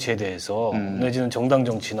의회 정치에 대해서 내지는 정당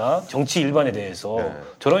정치나 정치 일반에 대해서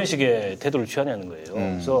저런 식의 태도를 취하냐는 거예요.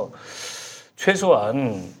 그래서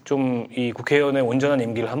최소한 좀 이 국회의원의 온전한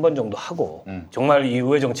임기를 한 번 정도 하고 정말 이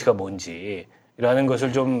의회 정치가 뭔지 라는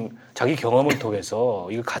것을 좀 자기 경험을 통해서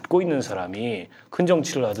이걸 갖고 있는 사람이 큰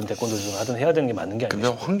정치를 하든 대권 도전을 하든 해야 되는 게 맞는 게 아니죠.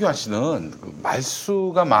 근데 황교안 씨는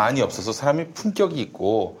말수가 많이 없어서 사람이 품격이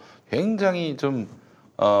있고 굉장히 좀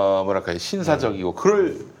뭐랄까요 신사적이고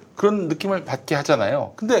그런 느낌을 받게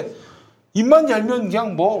하잖아요. 근데 입만 열면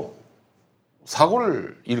그냥 뭐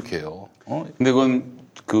사고를 일으켜요. 근데 그건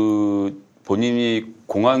그 본인이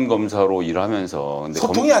공안 검사로 일하면서 근데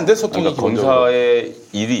소통이 안 돼, 소통이. 그러니까 검사의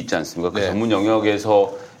일이 있지 않습니까? 그 전문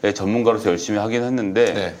영역에서의 전문가로서 열심히 하긴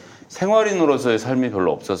했는데 생활인으로서의 삶이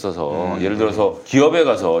별로 없었어서 예를 들어서 기업에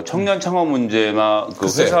가서 청년 창업 문제나 그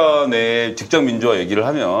회사 내 직장 민주화 얘기를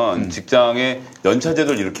하면 직장의 연차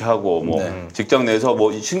제도를 이렇게 하고 뭐 직장 내에서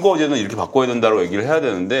뭐 신고제는 이렇게 바꿔야 된다고 얘기를 해야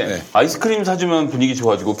되는데 아이스크림 사주면 분위기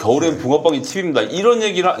좋아지고 겨울엔 붕어빵이 팁입니다. 이런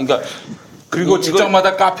얘기를 그러니까 그리고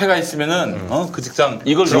직장마다 카페가 있으면은 그 직장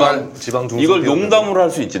이걸 이걸 농담으로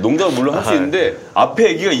할 수 있지. 농담을 물론 할 수 있는데 앞에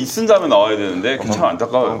얘기가 있은 다음에 나와야 되는데 그게 참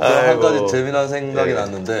안타까워요. 한 가지 재미난 생각이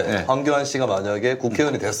났는데 황교안 씨가 만약에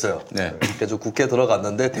국회의원이 됐어요. 그래서 국회에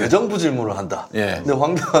들어갔는데 대정부 질문을 한다. 근데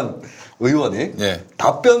황교안 의원이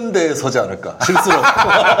답변대에 서지 않을까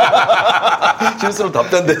실수로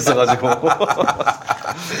답변대에 서가지고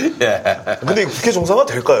근데 국회 정상화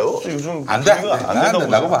될까요? 요즘 안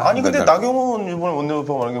된다고 봐. 아니 근데 나경원 이번에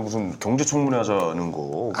원내대표가 말한 게 무슨 경제청문회 하자는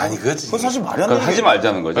거. 아니 그건 사실 말이 안 되는 하지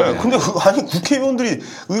말자는 거죠. 근데 아니 국회의원들이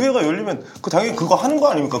의회가 열리면 당연히 그거 하는 거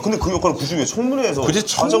아닙니까? 근데 그 역할을 굳이 왜 청문회에서 굳이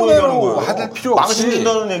청문회로 할 필요 없이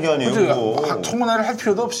망신된다는 얘기 아니에요? 청문회를 할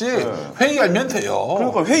필요도 없이 회의 열면 돼요.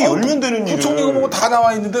 그러니까 회의 열면 되는 일을 부총리가 보고 다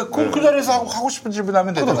나와 있는데 그 자리에서 하고 싶은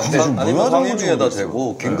질문하면 되잖아요. 아니면 상임위에다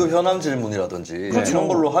대고 긴급 현안 질문이라든지 이런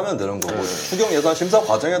걸로 하면 되는 거고 추경 예산 심사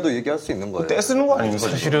과정에도 얘기할 수 있는 거예요. 떼쓰는 거 아닙니까?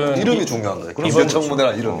 사실은 이름이 중요한 거예요. 이번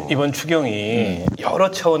청문회란 이름이. 이번 추경이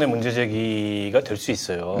여러 차원의 문제 제기가 될 수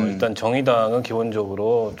있어요. 일단 정의당은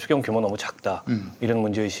기본적으로 추경 규모 너무 작다 이런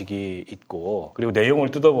문제의식이 있고 그리고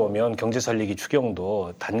내용을 뜯어보면 경제 살리기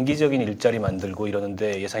추경도 단기적인 일자리 만들고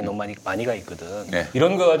이러는데 예산이 너무 많이 가 있거든.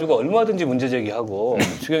 이런 거 가지고 얼마든지 문제 제기하고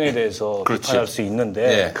추경에 대해서 비판할 수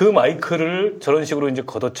있는데 그 마이크를 저런 식으로 이제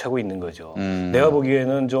걷어차고 있는 거죠. 내가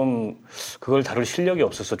보기에는 좀 그걸 다룰 실력이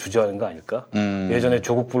없어서 주저하는 거 아닐까? 예전에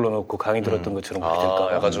조국 불러놓고 강의 들었던 것처럼 그렇게 될까?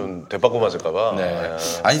 약간 좀 대받고 맞을까봐.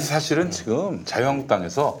 아니 사실은 지금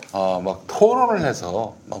자유한국당에서 막 토론을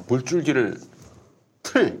해서 막 물줄기를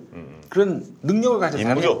틀 그런 능력을 가진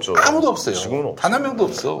사람이 없죠. 아무도 없어요. 단 한 명도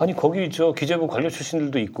없어. 아니 거기 기재부 관료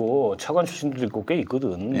출신들도 있고 차관 출신들도 있고 꽤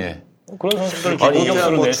있거든. 그런 선수들 아니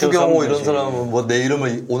뭐 추경호 이런 사람은 뭐 내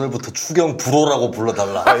이름을 오늘부터 추경 불호라고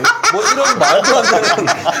불러달라. 뭐 이런 말도 안 되는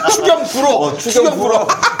추경 불호, 추경 불호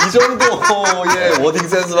이 정도의 워딩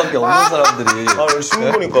센스밖에 없는 사람들이.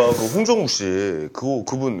 신문 보니까 그 홍정욱 씨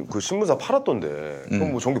그분 그 신문사 팔았던데.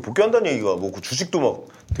 그럼 뭐 정기 복귀한다는 얘기가 뭐 그 주식도 막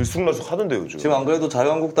들쑥날쑥 하던데 요즘. 지금 안 그래도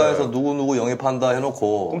자유한국당에서 누구 영입한다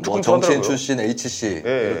해놓고 뭐 정치인 출신 HC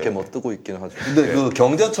이렇게 뭐 뜨고 있긴 하죠. 근데 그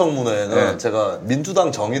경제청문회는 제가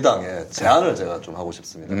민주당 정의당에 제안을 제가 좀 하고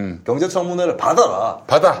싶습니다. 경제청문회를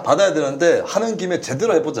받아야 되는데 하는 김에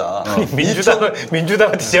제대로 해보자. 아니,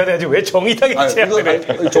 민주당한테 제안해야지 왜 정의당에 제안을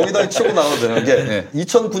해? 정의당이 치고 나가도 되는 게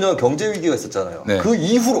 2009년 경제위기가 있었잖아요. 그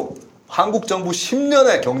이후로 한국 정부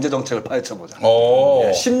 10년의 경제 정책을 파헤쳐보자.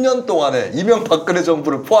 10년 동안에 이명박근혜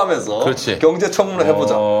정부를 포함해서 경제청문회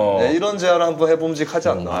해보자. 이런 제안을 한번 해봄직하지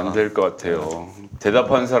않나. 안 될 것 같아요.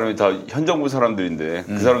 대답하는 사람이 다 현 정부 사람들인데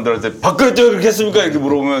그 사람들한테 박근혜 때문에 그렇게 했습니까? 이렇게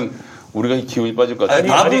물어보면 우리가 기운이 빠질 것 같아요.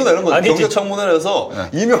 다 불러내는 거죠. 경제청문회를 해서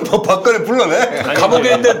이명박 박근혜 불러내.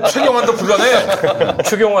 감옥에 있는 최경환도 불러내.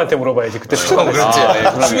 추경호한테 물어봐야지. 그때 그렇지.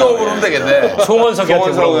 추경호 물으면 되겠네.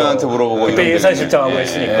 송원석한테 물어보고. 그때 예산실장하고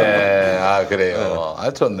했으니까. 그래요.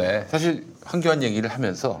 좋네. 사실 황교안 얘기를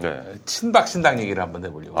하면서 친박신당 얘기를 한번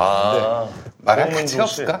해보려고 하는데 말할 가치가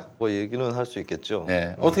없을까? 뭐 얘기는 할 수 있겠죠.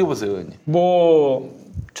 어떻게 보세요, 의원님? 뭐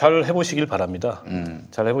잘 해보시길 바랍니다.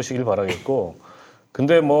 잘 해보시길 바라겠고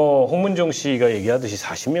근데 뭐 홍문종 씨가 얘기하듯이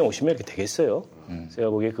 40명, 50명 이렇게 되겠어요. 제가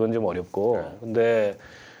보기에 그건 좀 어렵고 근데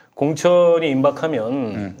공천이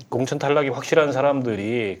임박하면 공천 탈락이 확실한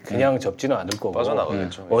사람들이 그냥 접지는 않을 거고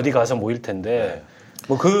빠져나가겠죠. 어디 가서 모일 텐데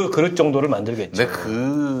뭐 그릇 정도를 만들겠죠. 근데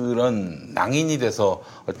그런 낭인이 돼서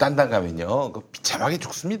딴다 가면요, 비참하게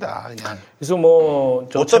죽습니다. 그냥. 그래서 뭐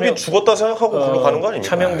어차피 죽었다 생각하고 글로 가는 거 아닙니까?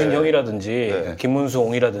 차명진 형이라든지 김문수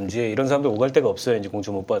옹이라든지 이런 사람들 오갈 데가 없어요. 이제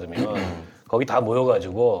공천 못 받으면 거기 다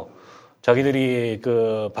모여가지고. 자기들이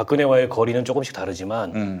그 박근혜와의 거리는 조금씩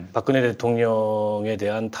다르지만 박근혜 대통령에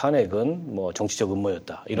대한 탄핵은 뭐 정치적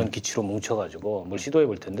음모였다. 이런 기치로 뭉쳐가지고 뭘 시도해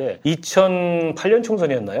볼 텐데 2008년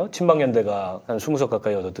총선이었나요? 친박연대가 한 20석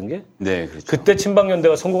가까이 얻었던 게? 네, 그렇죠. 그때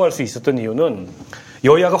친박연대가 성공할 수 있었던 이유는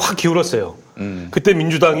여야가 확 기울었어요. 그때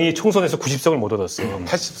민주당이 총선에서 90석을 못 얻었어.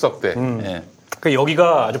 80석 대. 그러니까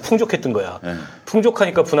여기가 아주 풍족했던 거야.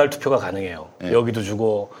 풍족하니까 분할 투표가 가능해요. 여기도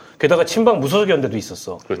주고 게다가 친박 무소속 연대도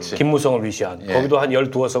있었어. 그렇지. 김무성을 위시한. 거기도 한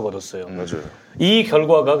 12석 얻었어요. 맞아요. 이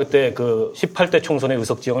결과가 그때 그 18대 총선의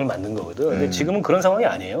의석 지형을 만든 거거든. 근데 지금은 그런 상황이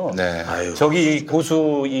아니에요. 저기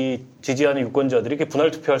보수 이 지지하는 유권자들이 이렇게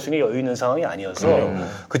분할 투표할 수 있는 여유 있는 상황이 아니어서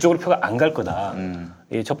그쪽으로 표가 안 갈 거다.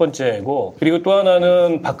 이 첫 번째고 그리고 또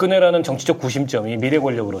하나는 박근혜라는 정치적 구심점이 미래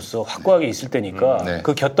권력으로서 확고하게 있을 때니까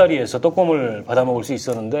그 곁다리에서 떡고물 받아먹을 수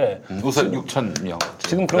있었는데 우선 6,000명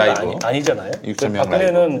지금 그런 거 아니잖아요.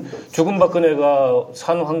 박근혜는 죽은 박근혜가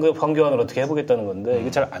산 황교안을 어떻게 해보겠다는 건데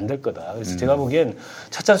이게 잘 안 될 거다. 그래서 제가 보기엔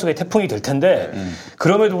찻잔속의 태풍이 될 텐데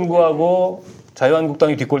그럼에도 불구하고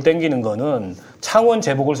자유한국당이 뒷골 땡기는 거는 창원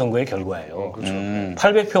재보궐선거의 결과예요. 그렇죠.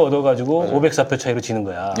 800표 얻어가지고 504표 차이로 지는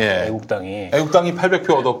거야. 애국당이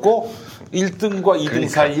 800표 얻었고 1등과 2등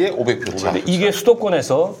사이에 500표 차. 이게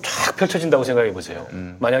수도권에서 쫙 펼쳐진다고 생각해 보세요.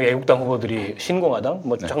 만약에 애국당 후보들이 신공화당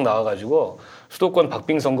뭐 쫙 나와가지고 수도권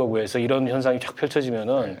박빙 선거구에서 이런 현상이 쫙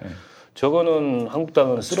펼쳐지면은 저거는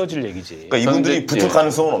한국당은 쓰러질 얘기지. 그러니까 이분들이 붙을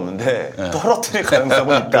가능성은 없는데 떨어뜨릴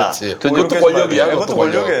가능성은 있다. 그것도 권력이야. 그것도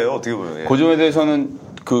권력이에요. 어떻게 보면. 그 점에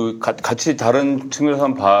대해서는 같이 다른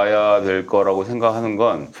측면에서 봐야 될 거라고 생각하는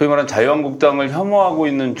건 소위 말하는 자유한국당을 혐오하고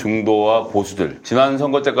있는 중도와 보수들. 지난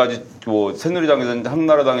선거 때까지 뭐 새누리당이든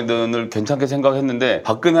한나라당이든을 괜찮게 생각했는데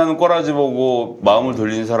박근혜는 꼬라지 보고 마음을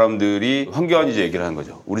돌린 사람들이 황교안이 이제 얘기를 하는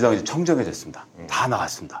거죠. 우리 당이 이제 청정해졌습니다. 다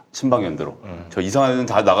나갔습니다. 친박연대로. 저 이상한 애는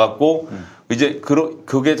다 나갔고 이제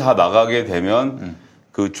그게 다 나가게 되면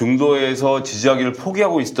그 중도에서 지지하기를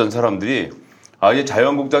포기하고 있었던 사람들이 이제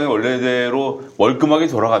자유한국당이 원래대로 월끔하게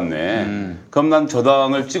돌아갔네. 그럼 난 저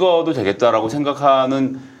당을 찍어도 되겠다라고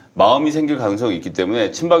생각하는 마음이 생길 가능성이 있기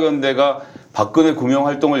때문에 친박연대가 박근혜 구명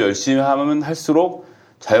활동을 열심히 하면 할수록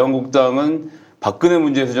자유한국당은 박근혜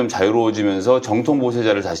문제에서 좀 자유로워지면서 정통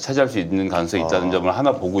보세자를 다시 차지할 수 있는 가능성이 있다는 점을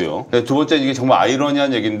하나 보고요. 두 번째 이게 정말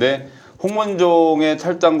아이러니한 얘기인데 홍문종의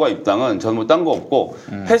탈당과 입당은 저는 뭐 딴 거 없고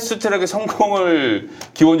패스트트랙의 성공을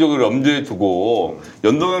기본적으로 염두에 두고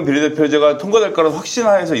연동형 비례대표제가 통과될 거라는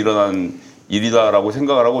확신하에서 일어난 일이다라고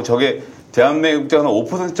생각을 하고 저게 대한민국대 한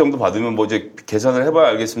 5% 정도 받으면 뭐 이제 계산을 해봐야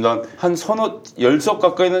알겠습니다. 한 서너 10석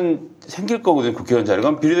가까이는 생길 거거든요. 국회의원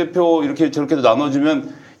자리가. 비례대표 이렇게 저렇게도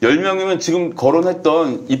나눠주면 10명이면 지금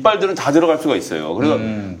거론했던 이빨들은 다 들어갈 수가 있어요. 그래서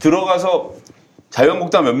들어가서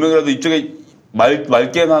자유한국당 몇 명이라도 이쪽에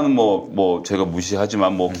말깨나는 제가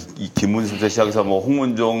무시하지만 김문수부터 시작해서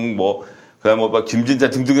홍문종 그다음에 김진태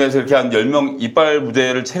등등해서 이렇게 한 10명 이빨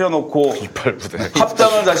부대를 차려놓고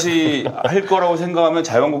합당을 다시 할 거라고 생각하면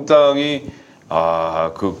자유한국당이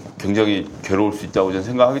굉장히 괴로울 수 있다고 저는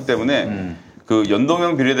생각하기 때문에 그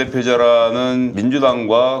연동형 비례대표자라는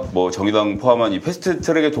민주당과 정의당 포함한 이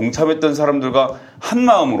패스트트랙에 동참했던 사람들과 한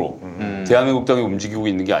마음으로 대한민국당이 움직이고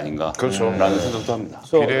있는 게 아닌가 라는 생각도 합니다.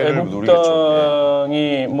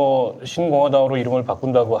 애국당이 신공화당으로 이름을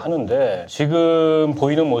바꾼다고 하는데 지금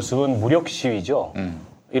보이는 모습은 무력 시위죠.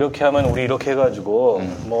 이렇게 하면 우리 이렇게 해가지고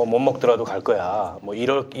못 먹더라도 갈 거야.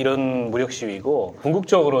 이런 무력 시위고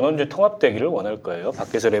궁극적으로는 이제 통합되기를 원할 거예요.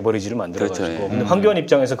 밖에서 레버리지를 만들어가지고. 그렇죠. 근데 황교안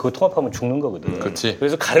입장에서 그거 통합하면 죽는 거거든.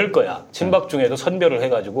 그래서 가를 거야. 친박 중에도 선별을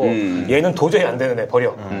해가지고 얘는 도저히 안 되는 애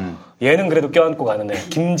버려. 얘는 그래도 껴안고 가는 애.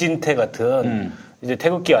 김진태 같은 이제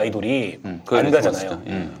태극기 아이돌이 안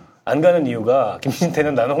가잖아요. 안 가는 이유가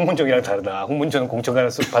김진태는 나는 홍문종이랑 다르다. 홍문종은 공천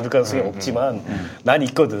받을 가능성이 없지만 난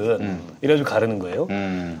있거든. 이래가지고 가르는 거예요.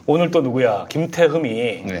 오늘 또 누구야?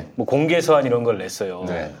 김태흠이 공개 서한 이런 걸 냈어요.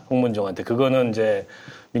 홍문종한테. 그거는 이제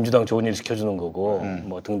민주당 좋은 일 시켜주는 거고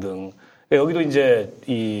등등. 여기도 이제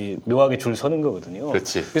묘하게 줄 서는 거거든요.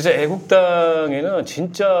 그래서 애국당에는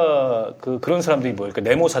진짜 그런 사람들이 뭘까?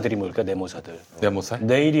 네모사들이 뭘까? 네모사들.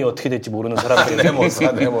 내일이 어떻게 될지 모르는 사람들이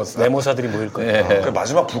네모사들이 모일 거예요.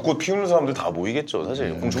 마지막 불꽃 피우는 사람들 다 모이겠죠,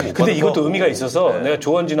 사실. 근데 이것도 의미가 있어서 내가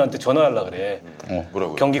조원진한테 전화하려고 그래.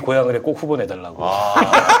 뭐라고요? 경기 고향을 꼭 후보 내달라고.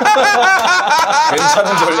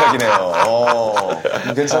 괜찮은 전략이네요.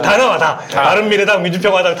 괜찮은. 다 나와, 다. 바른미래당,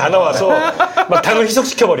 민주평화당 다 나와서 막 당을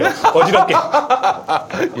희석시켜버려. 어지럽게.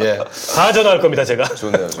 다 전화할 겁니다, 제가.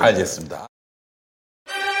 좋네요. 알겠습니다.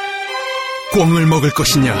 꿩을 먹을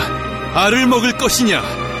것이냐, 알을 먹을 것이냐,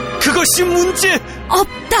 그것이 문제.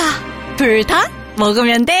 없다. 둘 다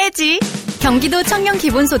먹으면 되지. 경기도 청년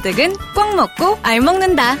기본소득은 꿩 먹고 알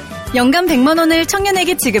먹는다. 연간 100만 원을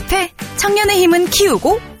청년에게 지급해 청년의 힘은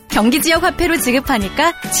키우고 경기 지역 화폐로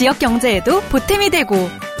지급하니까 지역 경제에도 보탬이 되고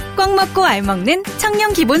꿩 먹고 알 먹는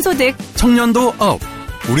청년 기본소득. 청년도 업,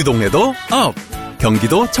 우리 동네도 업.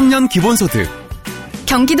 경기도 청년 기본소득.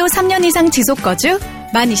 경기도 3년 이상 지속거주,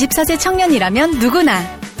 만 24세 청년이라면 누구나.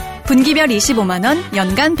 분기별 25만 원,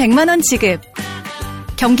 연간 100만 원 지급.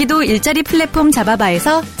 경기도 일자리 플랫폼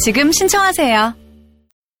잡아봐에서 지금 신청하세요.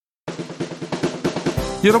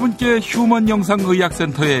 여러분께 휴먼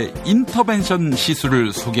영상의학센터의 인터벤션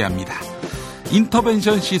시술을 소개합니다.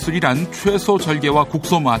 인터벤션 시술이란 최소 절개와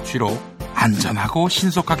국소 마취로 안전하고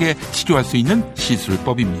신속하게 치료할 수 있는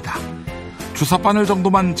시술법입니다. 주사바늘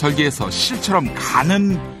정도만 절개해서 실처럼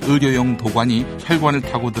가는 의료용 도관이 혈관을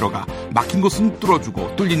타고 들어가 막힌 곳은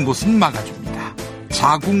뚫어주고 뚫린 곳은 막아줍니다.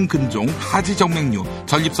 자궁 근종, 하지 정맥류,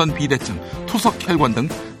 전립선 비대증, 투석 혈관 등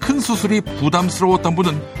큰 수술이 부담스러웠던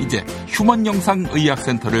분은 이제 휴먼 영상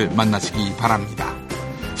의학센터를 만나시기 바랍니다.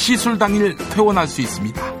 시술 당일 퇴원할 수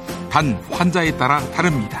있습니다. 단 환자에 따라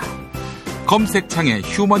다릅니다. 검색창에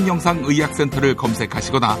휴먼 영상 의학센터를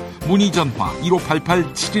검색하시거나 문의 전화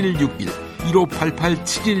 1588-7161,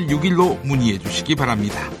 1588-7161로 문의해 주시기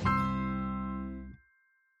바랍니다.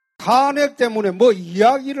 탄핵 때문에 뭐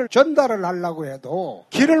이야기를 전달을 하려고 해도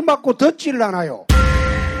길을 막고 듣질 않아요.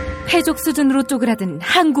 해족 수준으로 쪼그라든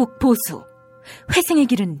한국 보수. 회생의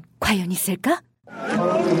길은 과연 있을까?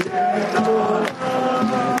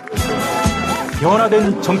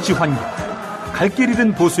 변화된 정치 환경, 갈 길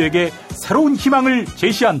잃은 보수에게 새로운 희망을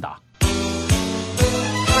제시한다.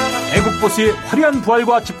 애국 보수의 화려한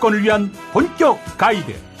부활과 집권을 위한 본격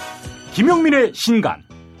가이드, 김용민의 신간,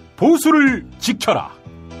 보수를 지켜라.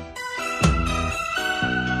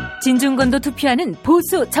 진중권도 투표하는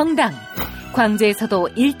보수 정당. 광주에서도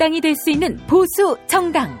일당이 될 수 있는 보수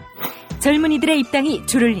정당. 젊은이들의 입당이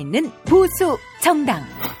줄을 잇는 보수 정당.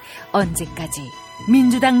 언제까지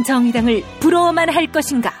민주당 정의당을 부러워만 할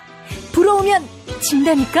것인가? 부러우면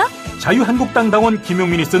진다니까? 자유한국당 당원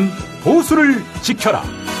김용민이 쓴 보수를 지켜라.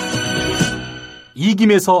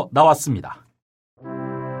 이김에서 나왔습니다.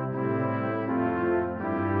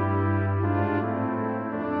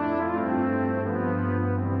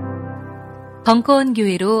 벙커원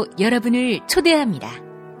교회로 여러분을 초대합니다.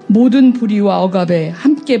 모든 불의와 억압에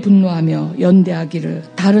함께 분노하며 연대하기를,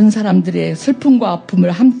 다른 사람들의 슬픔과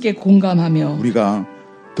아픔을 함께 공감하며 우리가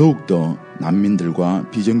더욱더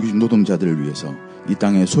난민들과 비정규직 노동자들을 위해서, 이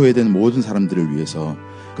땅에 소외된 모든 사람들을 위해서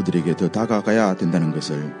그들에게 더 다가가야 된다는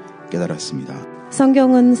것을 깨달았습니다.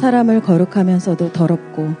 성경은 사람을 거룩하면서도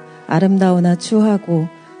더럽고 아름다우나 추하고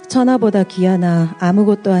천하보다 귀하나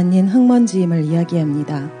아무것도 아닌 흙먼지임을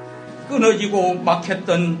이야기합니다. 끊어지고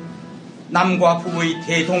막혔던 남과 북의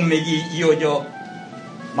대동맥이 이어져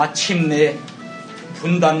마침내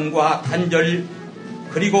분단과 단절,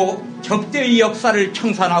 그리고 적대의 역사를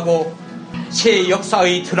청산하고 새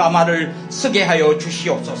역사의 드라마를 쓰게 하여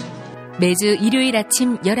주시옵소서. 매주 일요일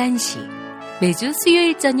아침 11시, 매주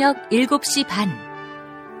수요일 저녁 7시 반,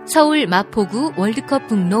 서울 마포구 월드컵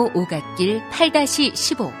북로 오갓길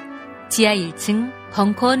 8-15 지하 1층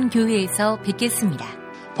벙커원 교회에서 뵙겠습니다.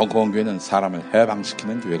 벙커원 교회는 사람을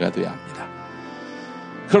해방시키는 교회가 되어야 합니다.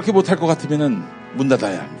 그렇게 못할 것 같으면 문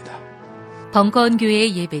닫아야 합니다. 벙커원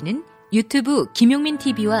교회의 예배는 유튜브 김용민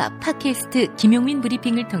TV와 팟캐스트 김용민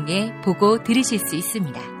브리핑을 통해 보고 들으실 수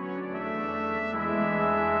있습니다.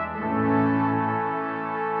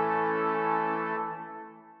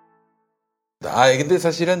 근데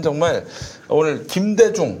사실은 정말 오늘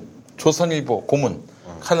김대중 조선일보 고문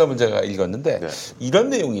칼럼을 제가 읽었는데 이런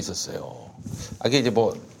내용이 있었어요. 이게 이제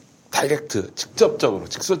뭐 다이렉트,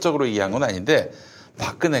 직설적으로 이해한 건 아닌데,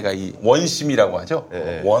 박근혜가 이 원심이라고 하죠.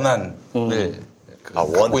 원한을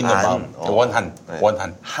갖고 있는 마음. 원한.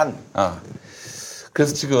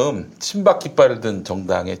 그래서 지금 친박 깃발을 든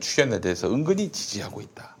정당의 출연에 대해서 은근히 지지하고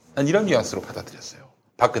있다. 난 이런 뉘앙스로 받아들였어요.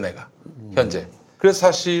 박근혜가 현재. 그래서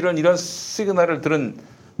사실은 이런 시그널을 들은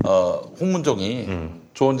홍문종이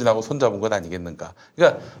조원진하고 손잡은 건 아니겠는가.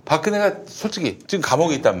 그러니까 박근혜가 솔직히 지금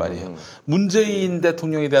감옥에 있단 말이에요. 문재인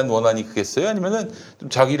대통령에 대한 원한이 크겠어요? 아니면은 좀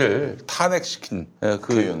자기를 탄핵시킨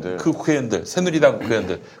그 국회의원들, 새누리당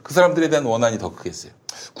국회의원들, 그 사람들에 대한 원한이 더 크겠어요?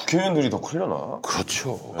 국회의원들이 더 크려나?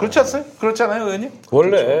 그렇죠. 그렇지 않아요? 그렇지 않아요, 의원님?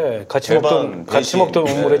 원래 같이 먹던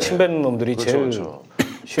우물에 침 뱉는 놈들이 제일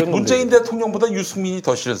쉬운 문재인 대통령보다 유승민이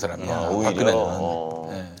더 싫은 사람이야.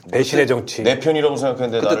 박근혜는. 배신의 정치. 내 편이라고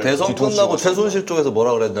생각했는데. 그때 대선 끝나고 최순실 쪽에서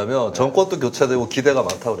뭐라 그랬냐면 정권도 교체되고 기대가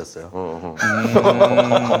많다고 그랬어요.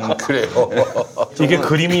 그래요. 이게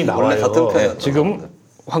그림이 나와요. 원래 같은 편이었죠. 지금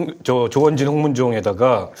조원진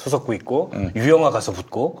홍문종에다가 서석구 있고 유영아 가서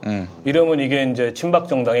붙고 이러면 이게 이제 친박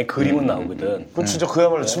정당의 그림은 나오거든. 그건 진짜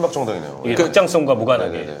그야말로 친박 정당이네요. 이게 극장성과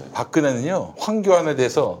무관하게. 박근혜는요, 황교안에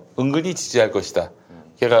대해서 은근히 지지할 것이다.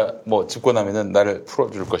 걔가 뭐 집권하면은 나를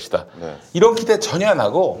풀어줄 것이다. 이런 기대 전혀 안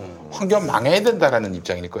하고 황교안 망해야 된다라는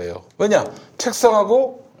입장일 거예요. 왜냐?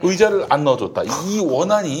 책상하고 의자를 안 넣어줬다. 이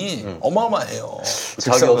원한이 어마어마해요.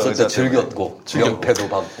 자기 없을 때 즐겼고, 명패도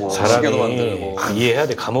받고, 사람이 만들고. 이해해야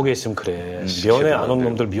돼. 감옥에 있으면 그래. 면회 안 온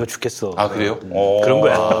놈들 미워 죽겠어. 아, 그래요? 그런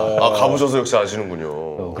거야. 가보셔서 역시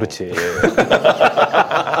아시는군요. 그렇지.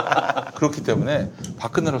 그렇기 때문에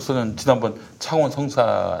박근혜로서는 지난번 창원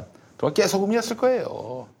성산 정말 깨소금이었을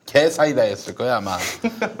거예요. 개사이다였을 거야 아마.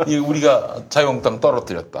 우리가 자유한국당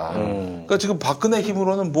떨어뜨렸다. 그러니까 지금 박근혜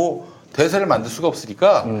힘으로는 뭐 대세를 만들 수가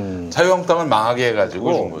없으니까 자유한국당을 망하게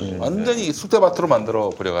해가지고 완전히 쑥대밭으로 만들어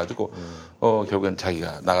버려가지고 결국엔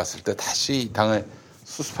자기가 나갔을 때 다시 당을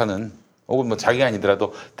수습하는 혹은 뭐 자기가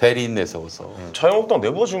아니더라도 대리인 내세워서 자유한국당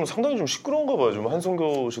내부가 지금 상당히 좀 시끄러운가 봐요. 지금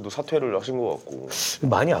한성교 씨도 사퇴를 하신 것 같고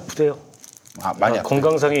많이 아프대요. 많이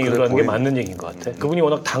건강상의 이유라는 게 맞는 얘기인 것 같아. 그분이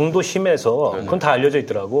워낙 당도 심해서 그건 다 알려져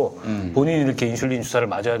있더라고. 본인이 이렇게 인슐린 주사를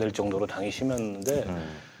맞아야 될 정도로 당이 심했는데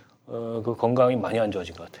그 건강이 많이 안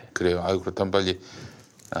좋아진 것 같아. 그래요. 아유 그렇다면 빨리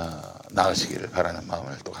나으시기를 바라는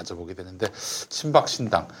마음을 또 가져보게 되는데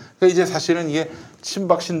친박신당. 그러니까 이제 사실은 이게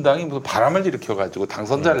친박신당이 무슨 바람을 일으켜가지고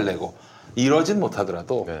당선자를 내고 이러진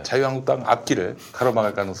못하더라도 자유한국당 앞길을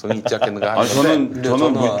가로막을 가능성이 있지 않겠는가 하는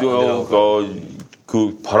저는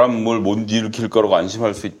그 바람을 못 일으킬 거라고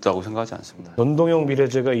안심할 수 있다고 생각하지 않습니다. 연동형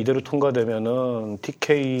비례제가 이대로 통과되면은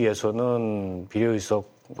TK에서는 비례의석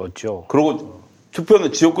얻죠. 그리고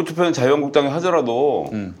지역구 투표는 자유한국당이 하더라도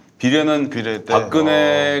비례는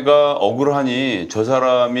박근혜가 억울하니 저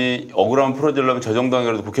사람이 억울함을 풀어주려면 저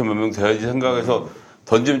정당이라도 국회 몇 명 돼야지 생각해서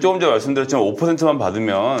던지면 조금 전에 말씀드렸지만 5%만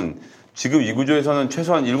받으면 지금 이 구조에서는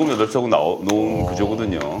최소한 7, 8석은 놓은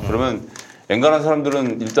구조거든요. 그러면 엔간한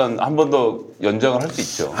사람들은 일단 한 번 더 연장을 할 수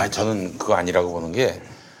있죠. 저는 그거 아니라고 보는 게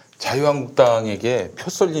자유한국당에게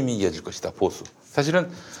표쏠림이 이어질 것이다. 보수. 사실은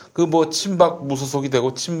그 뭐 친박 무소속이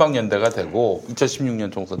되고 친박 연대가 되고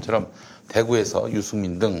 2016년 총선처럼 대구에서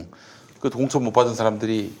유승민 등 그 공천 못 받은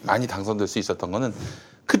사람들이 많이 당선될 수 있었던 거는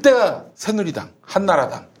그때가 새누리당,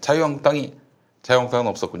 한나라당, 자유한국당은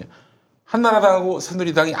없었군요. 한나라당하고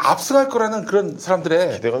새누리당이 압승할 거라는 그런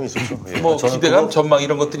사람들의 기대감이 있었죠. 뭐 기대감, 전망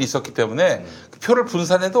이런 것들이 있었기 때문에 그 표를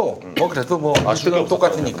분산해도 그래도 뭐 아직은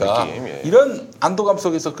똑같으니까 이런 안도감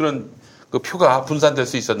속에서 그런 그 표가 분산될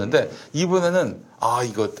수 있었는데 이번에는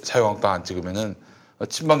이거 자유한국당 안 찍으면은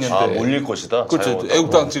친박연대 몰릴 것이다. 그렇죠.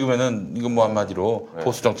 애국당 찍으면은 이건 뭐 한마디로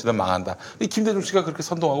보수 정치는 망한다. 김대중 씨가 그렇게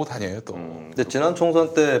선동하고 다녀요 또. 근데 지난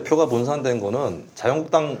총선 때 표가 분산된 거는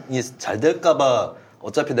자유한국당이 잘 될까봐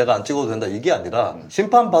어차피 내가 안 찍어도 된다 이게 아니라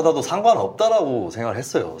심판받아도 상관없다라고 생각을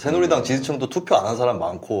했어요. 새누리당 지지층도 투표 안 한 사람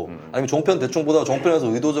많고 아니면 종편 대충 보다가 종편에서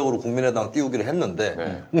의도적으로 국민의당 띄우기를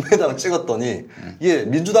했는데 국민의당 찍었더니 이게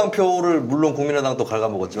민주당 표를 물론 국민의당도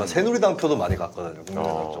갉아먹었지만 새누리당 표도 많이 갔거든요.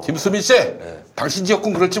 국민의당 쪽. 김수민 씨, 당신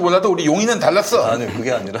지역군 그럴지 몰라도 우리 용인은 달랐어. 아니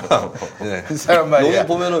그게 아니라 그 사람 말이야. 용인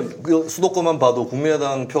보면은 수도권만 봐도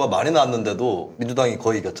국민의당 표가 많이 나왔는데도 민주당이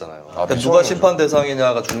거의 이겼잖아요. 그러니까 누가 심판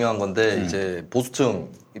대상이냐가 중요한 건데 이제 보수층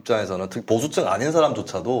입장에서는 특히 보수층 아닌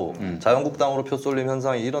사람조차도 자유한국당으로 표 쏠림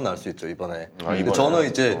현상이 일어날 수 있죠 이번에. 근데 저는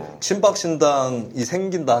이제 친박신당이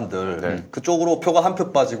생긴다 한들 그쪽으로 표가 한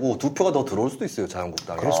표 빠지고 2표가 더 들어올 수도 있어요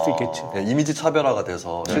자유한국당에. 그럴 수도 있겠지. 이미지 차별화가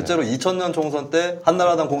돼서 실제로 2000년 총선 때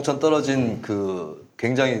한나라당 공천 떨어진 그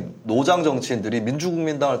굉장히 노장 정치인들이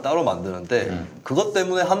민주국민당을 따로 만드는데 그것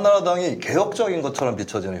때문에 한나라당이 개혁적인 것처럼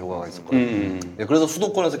비춰지는 효과가 있었거든요. 그래서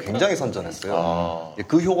수도권에서 굉장히 선전했어요.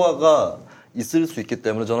 그 효과가 있을 수 있기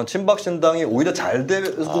때문에 저는 친박신당이 오히려 잘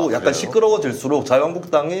되고 약간 시끄러워질수록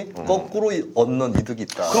자유한국당이 거꾸로 얻는 이득이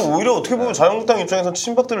있다. 그럼 오히려 어떻게 보면 자유한국당 입장에서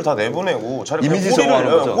친박들을 다 내보내고 이미지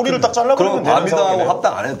정하는 거죠. 꼬리를 딱 잘라버리면 되는 밤이당하고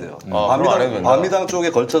합당 안 해도 돼요. 밤이당 쪽에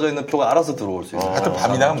걸쳐져 있는 표가 알아서 들어올 수 있어요. 하여튼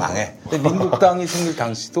밤이당은 망해. 민국당이 생길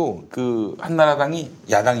당시도 그 한나라당이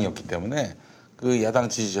야당이었기 때문에 그 야당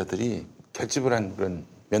지지자들이 결집을 한 그런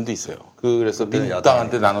면도 있어요. 그래서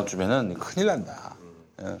민국당한테 나눠주면은 큰일 난다.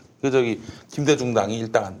 그 김대중당이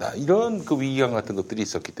일당한다 이런 그 위기감 같은 것들이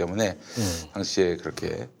있었기 때문에 당시에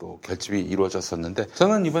그렇게 또 결집이 이루어졌었는데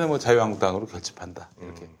저는 이번에 뭐 자유한국당으로 결집한다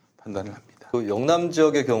이렇게 판단을 합니다. 그 영남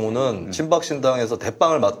지역의 경우는 친박신당에서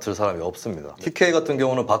대빵을 맡을 사람이 없습니다. TK 같은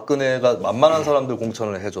경우는 박근혜가 만만한 사람들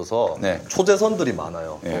공천을 해줘서 초재선들이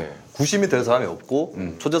많아요. 구심이 될 사람이 없고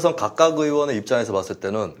초재선 각각 의원의 입장에서 봤을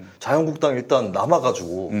때는 자유한국당 일단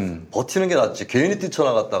남아가지고 버티는 게 낫지 개인이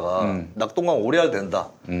뛰쳐나갔다가 낙동강 오래할 된다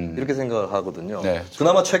이렇게 생각을 하거든요.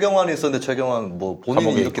 그나마 최경환이 있었는데 최경환 뭐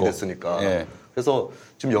본인이 이렇게 됐으니까 그래서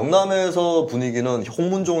지금 영남에서 분위기는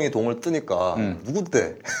홍문종이 동을 뜨니까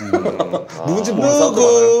누군데 누군지 모르는 사람도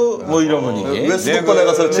많아요. 뭐 이런 분위기. 왜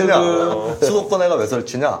수도권에가 설치냐? 수도권에가 왜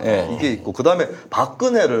설치냐? 이게 있고 그다음에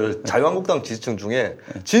박근혜를 자유한국당 지지층 중에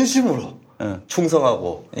진심으로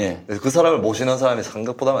충성하고 그 사람을 모시는 사람이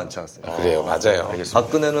생각보다 많지 않습니다. 그래요, 맞아요. 알겠습니다.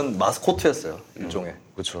 박근혜는 마스코트였어요, 일종의.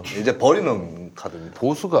 그렇죠. 이제 버리는 카드입니다.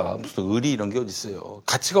 보수가 무슨 의리 이런 게 어디 있어요?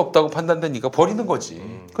 가치가 없다고 판단되니까 버리는 거지.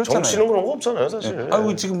 그렇잖아요. 정치는 그런 거 없잖아요, 사실.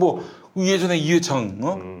 아니 지금 뭐 예전에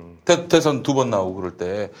이회창 대선 2번 나오고 그럴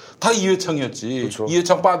때 다 이회창이었지. 그렇죠.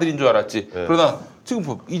 이회창 빠들인 줄 알았지. 그러나 지금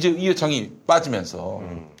이제 이회창이 빠지면서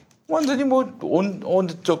완전히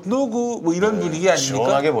누구 이런 분위기 아닙니까?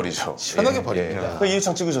 시원하게 버리죠. 시원하게 버립니다. 그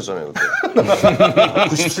이해창 찍으셨잖아요, 그때.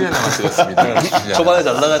 97년에 나왔습니다. 초반에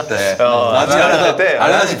잘 나갈 때. 나중에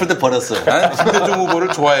알다 싶을 때 버렸어. 나는 김대중 후보를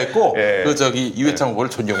좋아했고, 이회창 후보를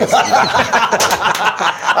존경했습니다.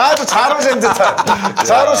 아주 잘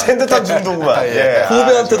오신 듯한 중도구만.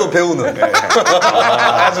 후배한테도 배우는.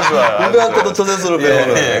 아주 좋아요. 후배한테도 처세술을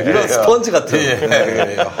배우는. 이런 스펀지 같은.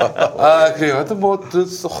 그래요. 하여튼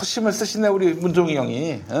허심을 쓰시네, 우리 문종희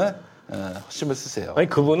형이. 허심을 쓰세요. 아니,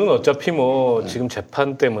 그분은 어차피 지금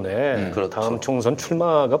재판 때문에 다음 총선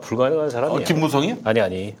출마가 불가능한 사람이에요. 김무성이요?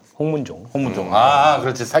 아니. 홍문종.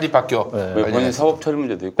 그렇지. 살이 바뀌어. 본인 사법 처리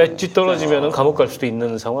문제도 있고. 배지 떨어지면 감옥 갈 수도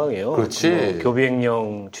있는 상황이에요. 그렇지.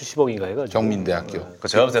 교비행령 70억인가 해가지고. 경민대학교.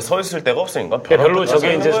 제가 볼 때 서 있을 데가 없으니까 별로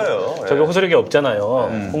저게 호소력이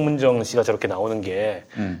없잖아요. 홍문정 씨가 저렇게 나오는 게.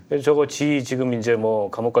 저거 지금 이제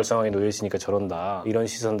감옥 갈 상황에 놓여 있으니까 저런다. 이런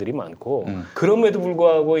시선들이 많고. 그럼에도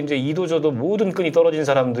불구하고 이제 이도저도 모든 끈이 떨어진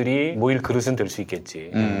사람들이 모일 그릇은 될 수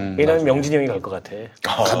있겠지. 나는 명진이 형이 갈 것 같아.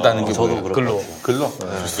 간다는 게 저도 글로. 그렇죠.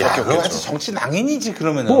 정치 낭인이지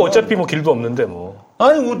그러면은. 어차피 길도 없는데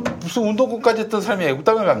아니 무슨 운동권까지 했던 사람이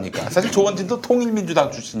애국당을 갑니까? 사실 조원진도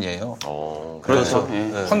통일민주당 출신이에요. 그렇죠.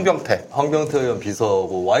 황병태 의원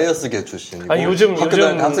비서고 와이어스계 출신이고. 아니 요즘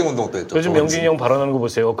학생운동도 했죠. 요즘 명진이 형 발언하는 거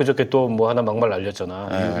보세요. 엊그저께 또 하나 막말 날렸잖아.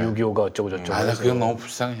 6.25가 어쩌고 저쩌고. 그건 너무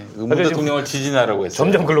불쌍해. 문 대통령을 지지하라고 했어.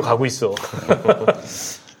 점점 글로 가고 있어.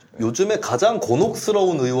 요즘에 가장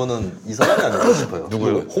곤혹스러운 의원은 이 사람이 아닐까 싶어요.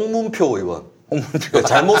 누구요? 홍문표 의원.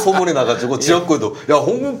 잘못 소문이 나가지고 지역구에도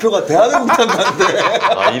홍문표가 대한민국장 간대.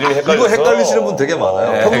 이름이 헷갈려서. 이거 헷갈리시는 분 되게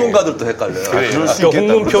많아요. 평론가들도 헷갈려요.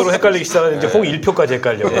 홍문표로 헷갈리기 시작하는 이제 홍일표까지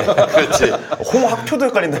헷갈려. 그렇지. 홍학표도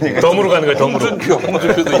헷갈린다니까. 덤으로 가는 거야, 덤으로.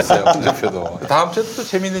 홍준표도 있어요. 홍준표도. 다음 주에 또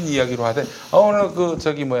재밌는 이야기로 하되 오늘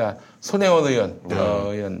손혜원 의원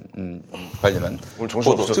관련한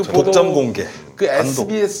보도 독점 공개.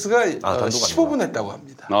 SBS가 15분 했다고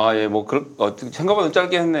합니다. 생각보다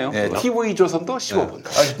짧게 했네요. TV조선도 15분.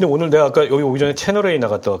 근데 오늘 내가 아까 여기 오기 전에 채널A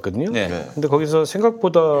나갔다 왔거든요. 근데 거기서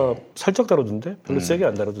생각보다 살짝 다루던데? 별로 세게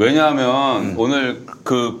안 다루던데. 왜냐하면 오늘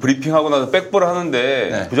그 브리핑하고 나서 백보를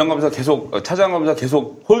하는데 차장검사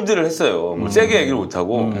계속 홀드를 했어요. 세게 얘기를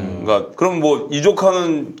못하고. 그러니까 그럼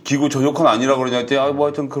이족하는 기구 저족하는 아니라고 그러냐 했더니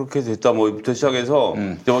하여튼 그렇게 됐다 부터 시작해서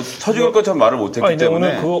쳐죽을 것처럼 말을 못했기 때문에.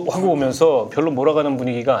 오늘 그거 하고 오면서 별로 몰아가는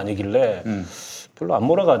분위기가 아니길래 별로 안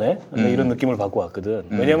몰아가네? 이런 느낌을 받고 왔거든.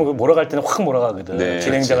 왜냐하면 그 몰아갈 때는 확 몰아가거든.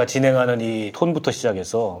 진행자가 진행하는 이 톤부터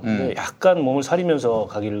시작해서. 약간 몸을 사리면서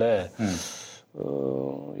가길래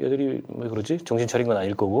얘들이 왜 그러지? 정신 차린 건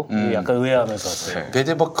아닐 거고 약간 의아하면서 왔어요.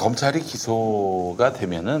 이제 검찰이 기소가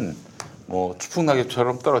되면은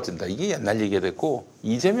추풍낙엽처럼 떨어진다. 이게 옛날 얘기가 됐고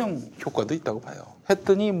이재명 효과도 있다고 봐요.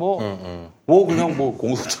 했더니 그냥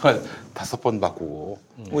공소장을 5번 바꾸고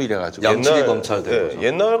이래가지고 양측의 검찰들.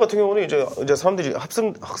 옛날 같은 경우는 이제 사람들이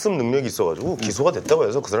학습 능력이 있어가지고 기소가 됐다고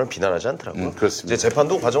해서 그 사람을 비난하지 않더라고요. 그렇습니다. 이제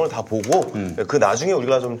재판도 과정을 다 보고 그 나중에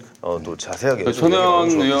우리가 좀 또 자세하게. 손혜원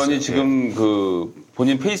의원이 지금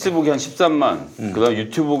본인 페이스북에 한 13만, 그다음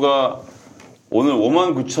유튜브가 오늘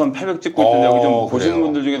 59,800 찍고 있던데 여기 좀 보시는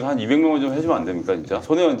분들 중에서 한 200명만 좀 해주면 안 됩니까, 진짜?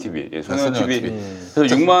 손혜원 TV. 손혜원 TV.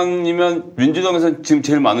 그래서 6만이면 민주당에서 지금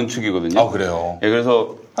제일 많은 축이거든요. 그래요?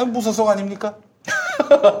 그래서. 무소속 아닙니까?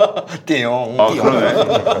 띠용.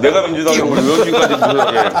 그러네. 내가 민주당에 우리 의원님까지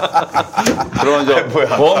그런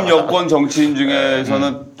범여권 정치인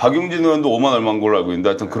중에서는 박용진 의원도 5만 얼마인 걸로 알고 있는데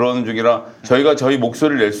하여튼 그런 중이라 저희가 저희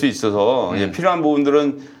목소리를 낼 수 있어서 필요한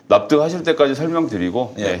부분들은 납득하실 때까지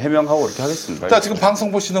설명드리고 해명하고 그렇게 하겠습니다. 자, 지금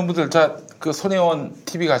방송 보시는 분들 그 손혜원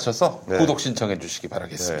TV 가셔서 구독 신청해 주시기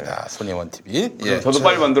바라겠습니다. 손혜원 TV. 저도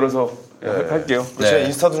빨리 만들어서 할게요. 제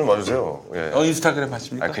인스타도 좀 와주세요. 인스타그램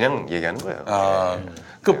하십니까? 그냥 얘기하는 거예요.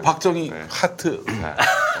 박정희 하트.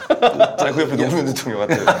 그 옆에 노무현 대통령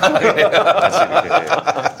같은.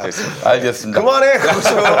 알겠습니다. 그만해, 그거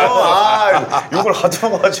좀. 욕을 하도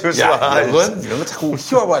먹어가지고. 이런 거 자꾸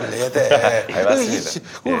희화화를 해야 돼. 맞습니다.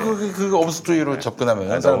 그 엄숙주의로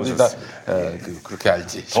접근하면 사람들이 다 그렇게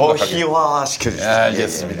알지. 더 희화시켜주시죠.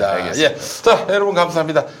 알겠습니다. 자, 여러분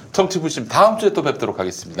감사합니다. 정치부심 다음 주에 또 뵙도록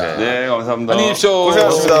하겠습니다. 네, 감사합니다. 안녕히 계십시오.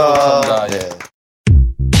 고생하셨습니다. 감사합니다.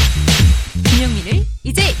 김용민을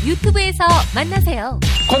이제 유튜브에서 만나세요.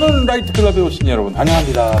 관훈 라이트 클럽에 오신 여러분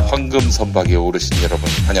환영합니다. 황금 선박에 오르신 여러분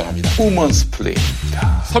환영합니다. 우먼스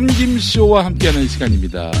플레이입니다. 섬김쇼와 함께하는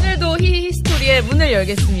시간입니다. 오늘도 히히스토리의 문을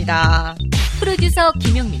열겠습니다. 프로듀서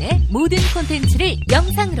김용민의 모든 콘텐츠를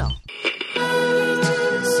영상으로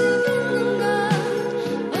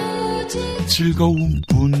즐거운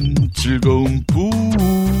분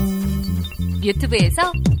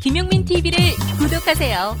유튜브에서 김용민 TV를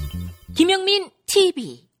구독하세요. 김용민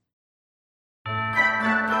TV.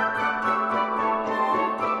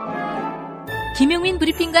 김용민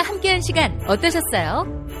브리핑과 함께한 시간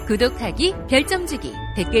어떠셨어요? 구독하기, 별점 주기,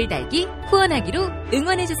 댓글 달기, 후원하기로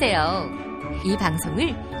응원해주세요. 이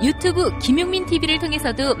방송을 유튜브 김용민 TV를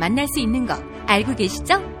통해서도 만날 수 있는 거 알고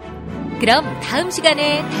계시죠? 그럼 다음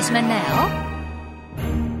시간에 다시 만나요.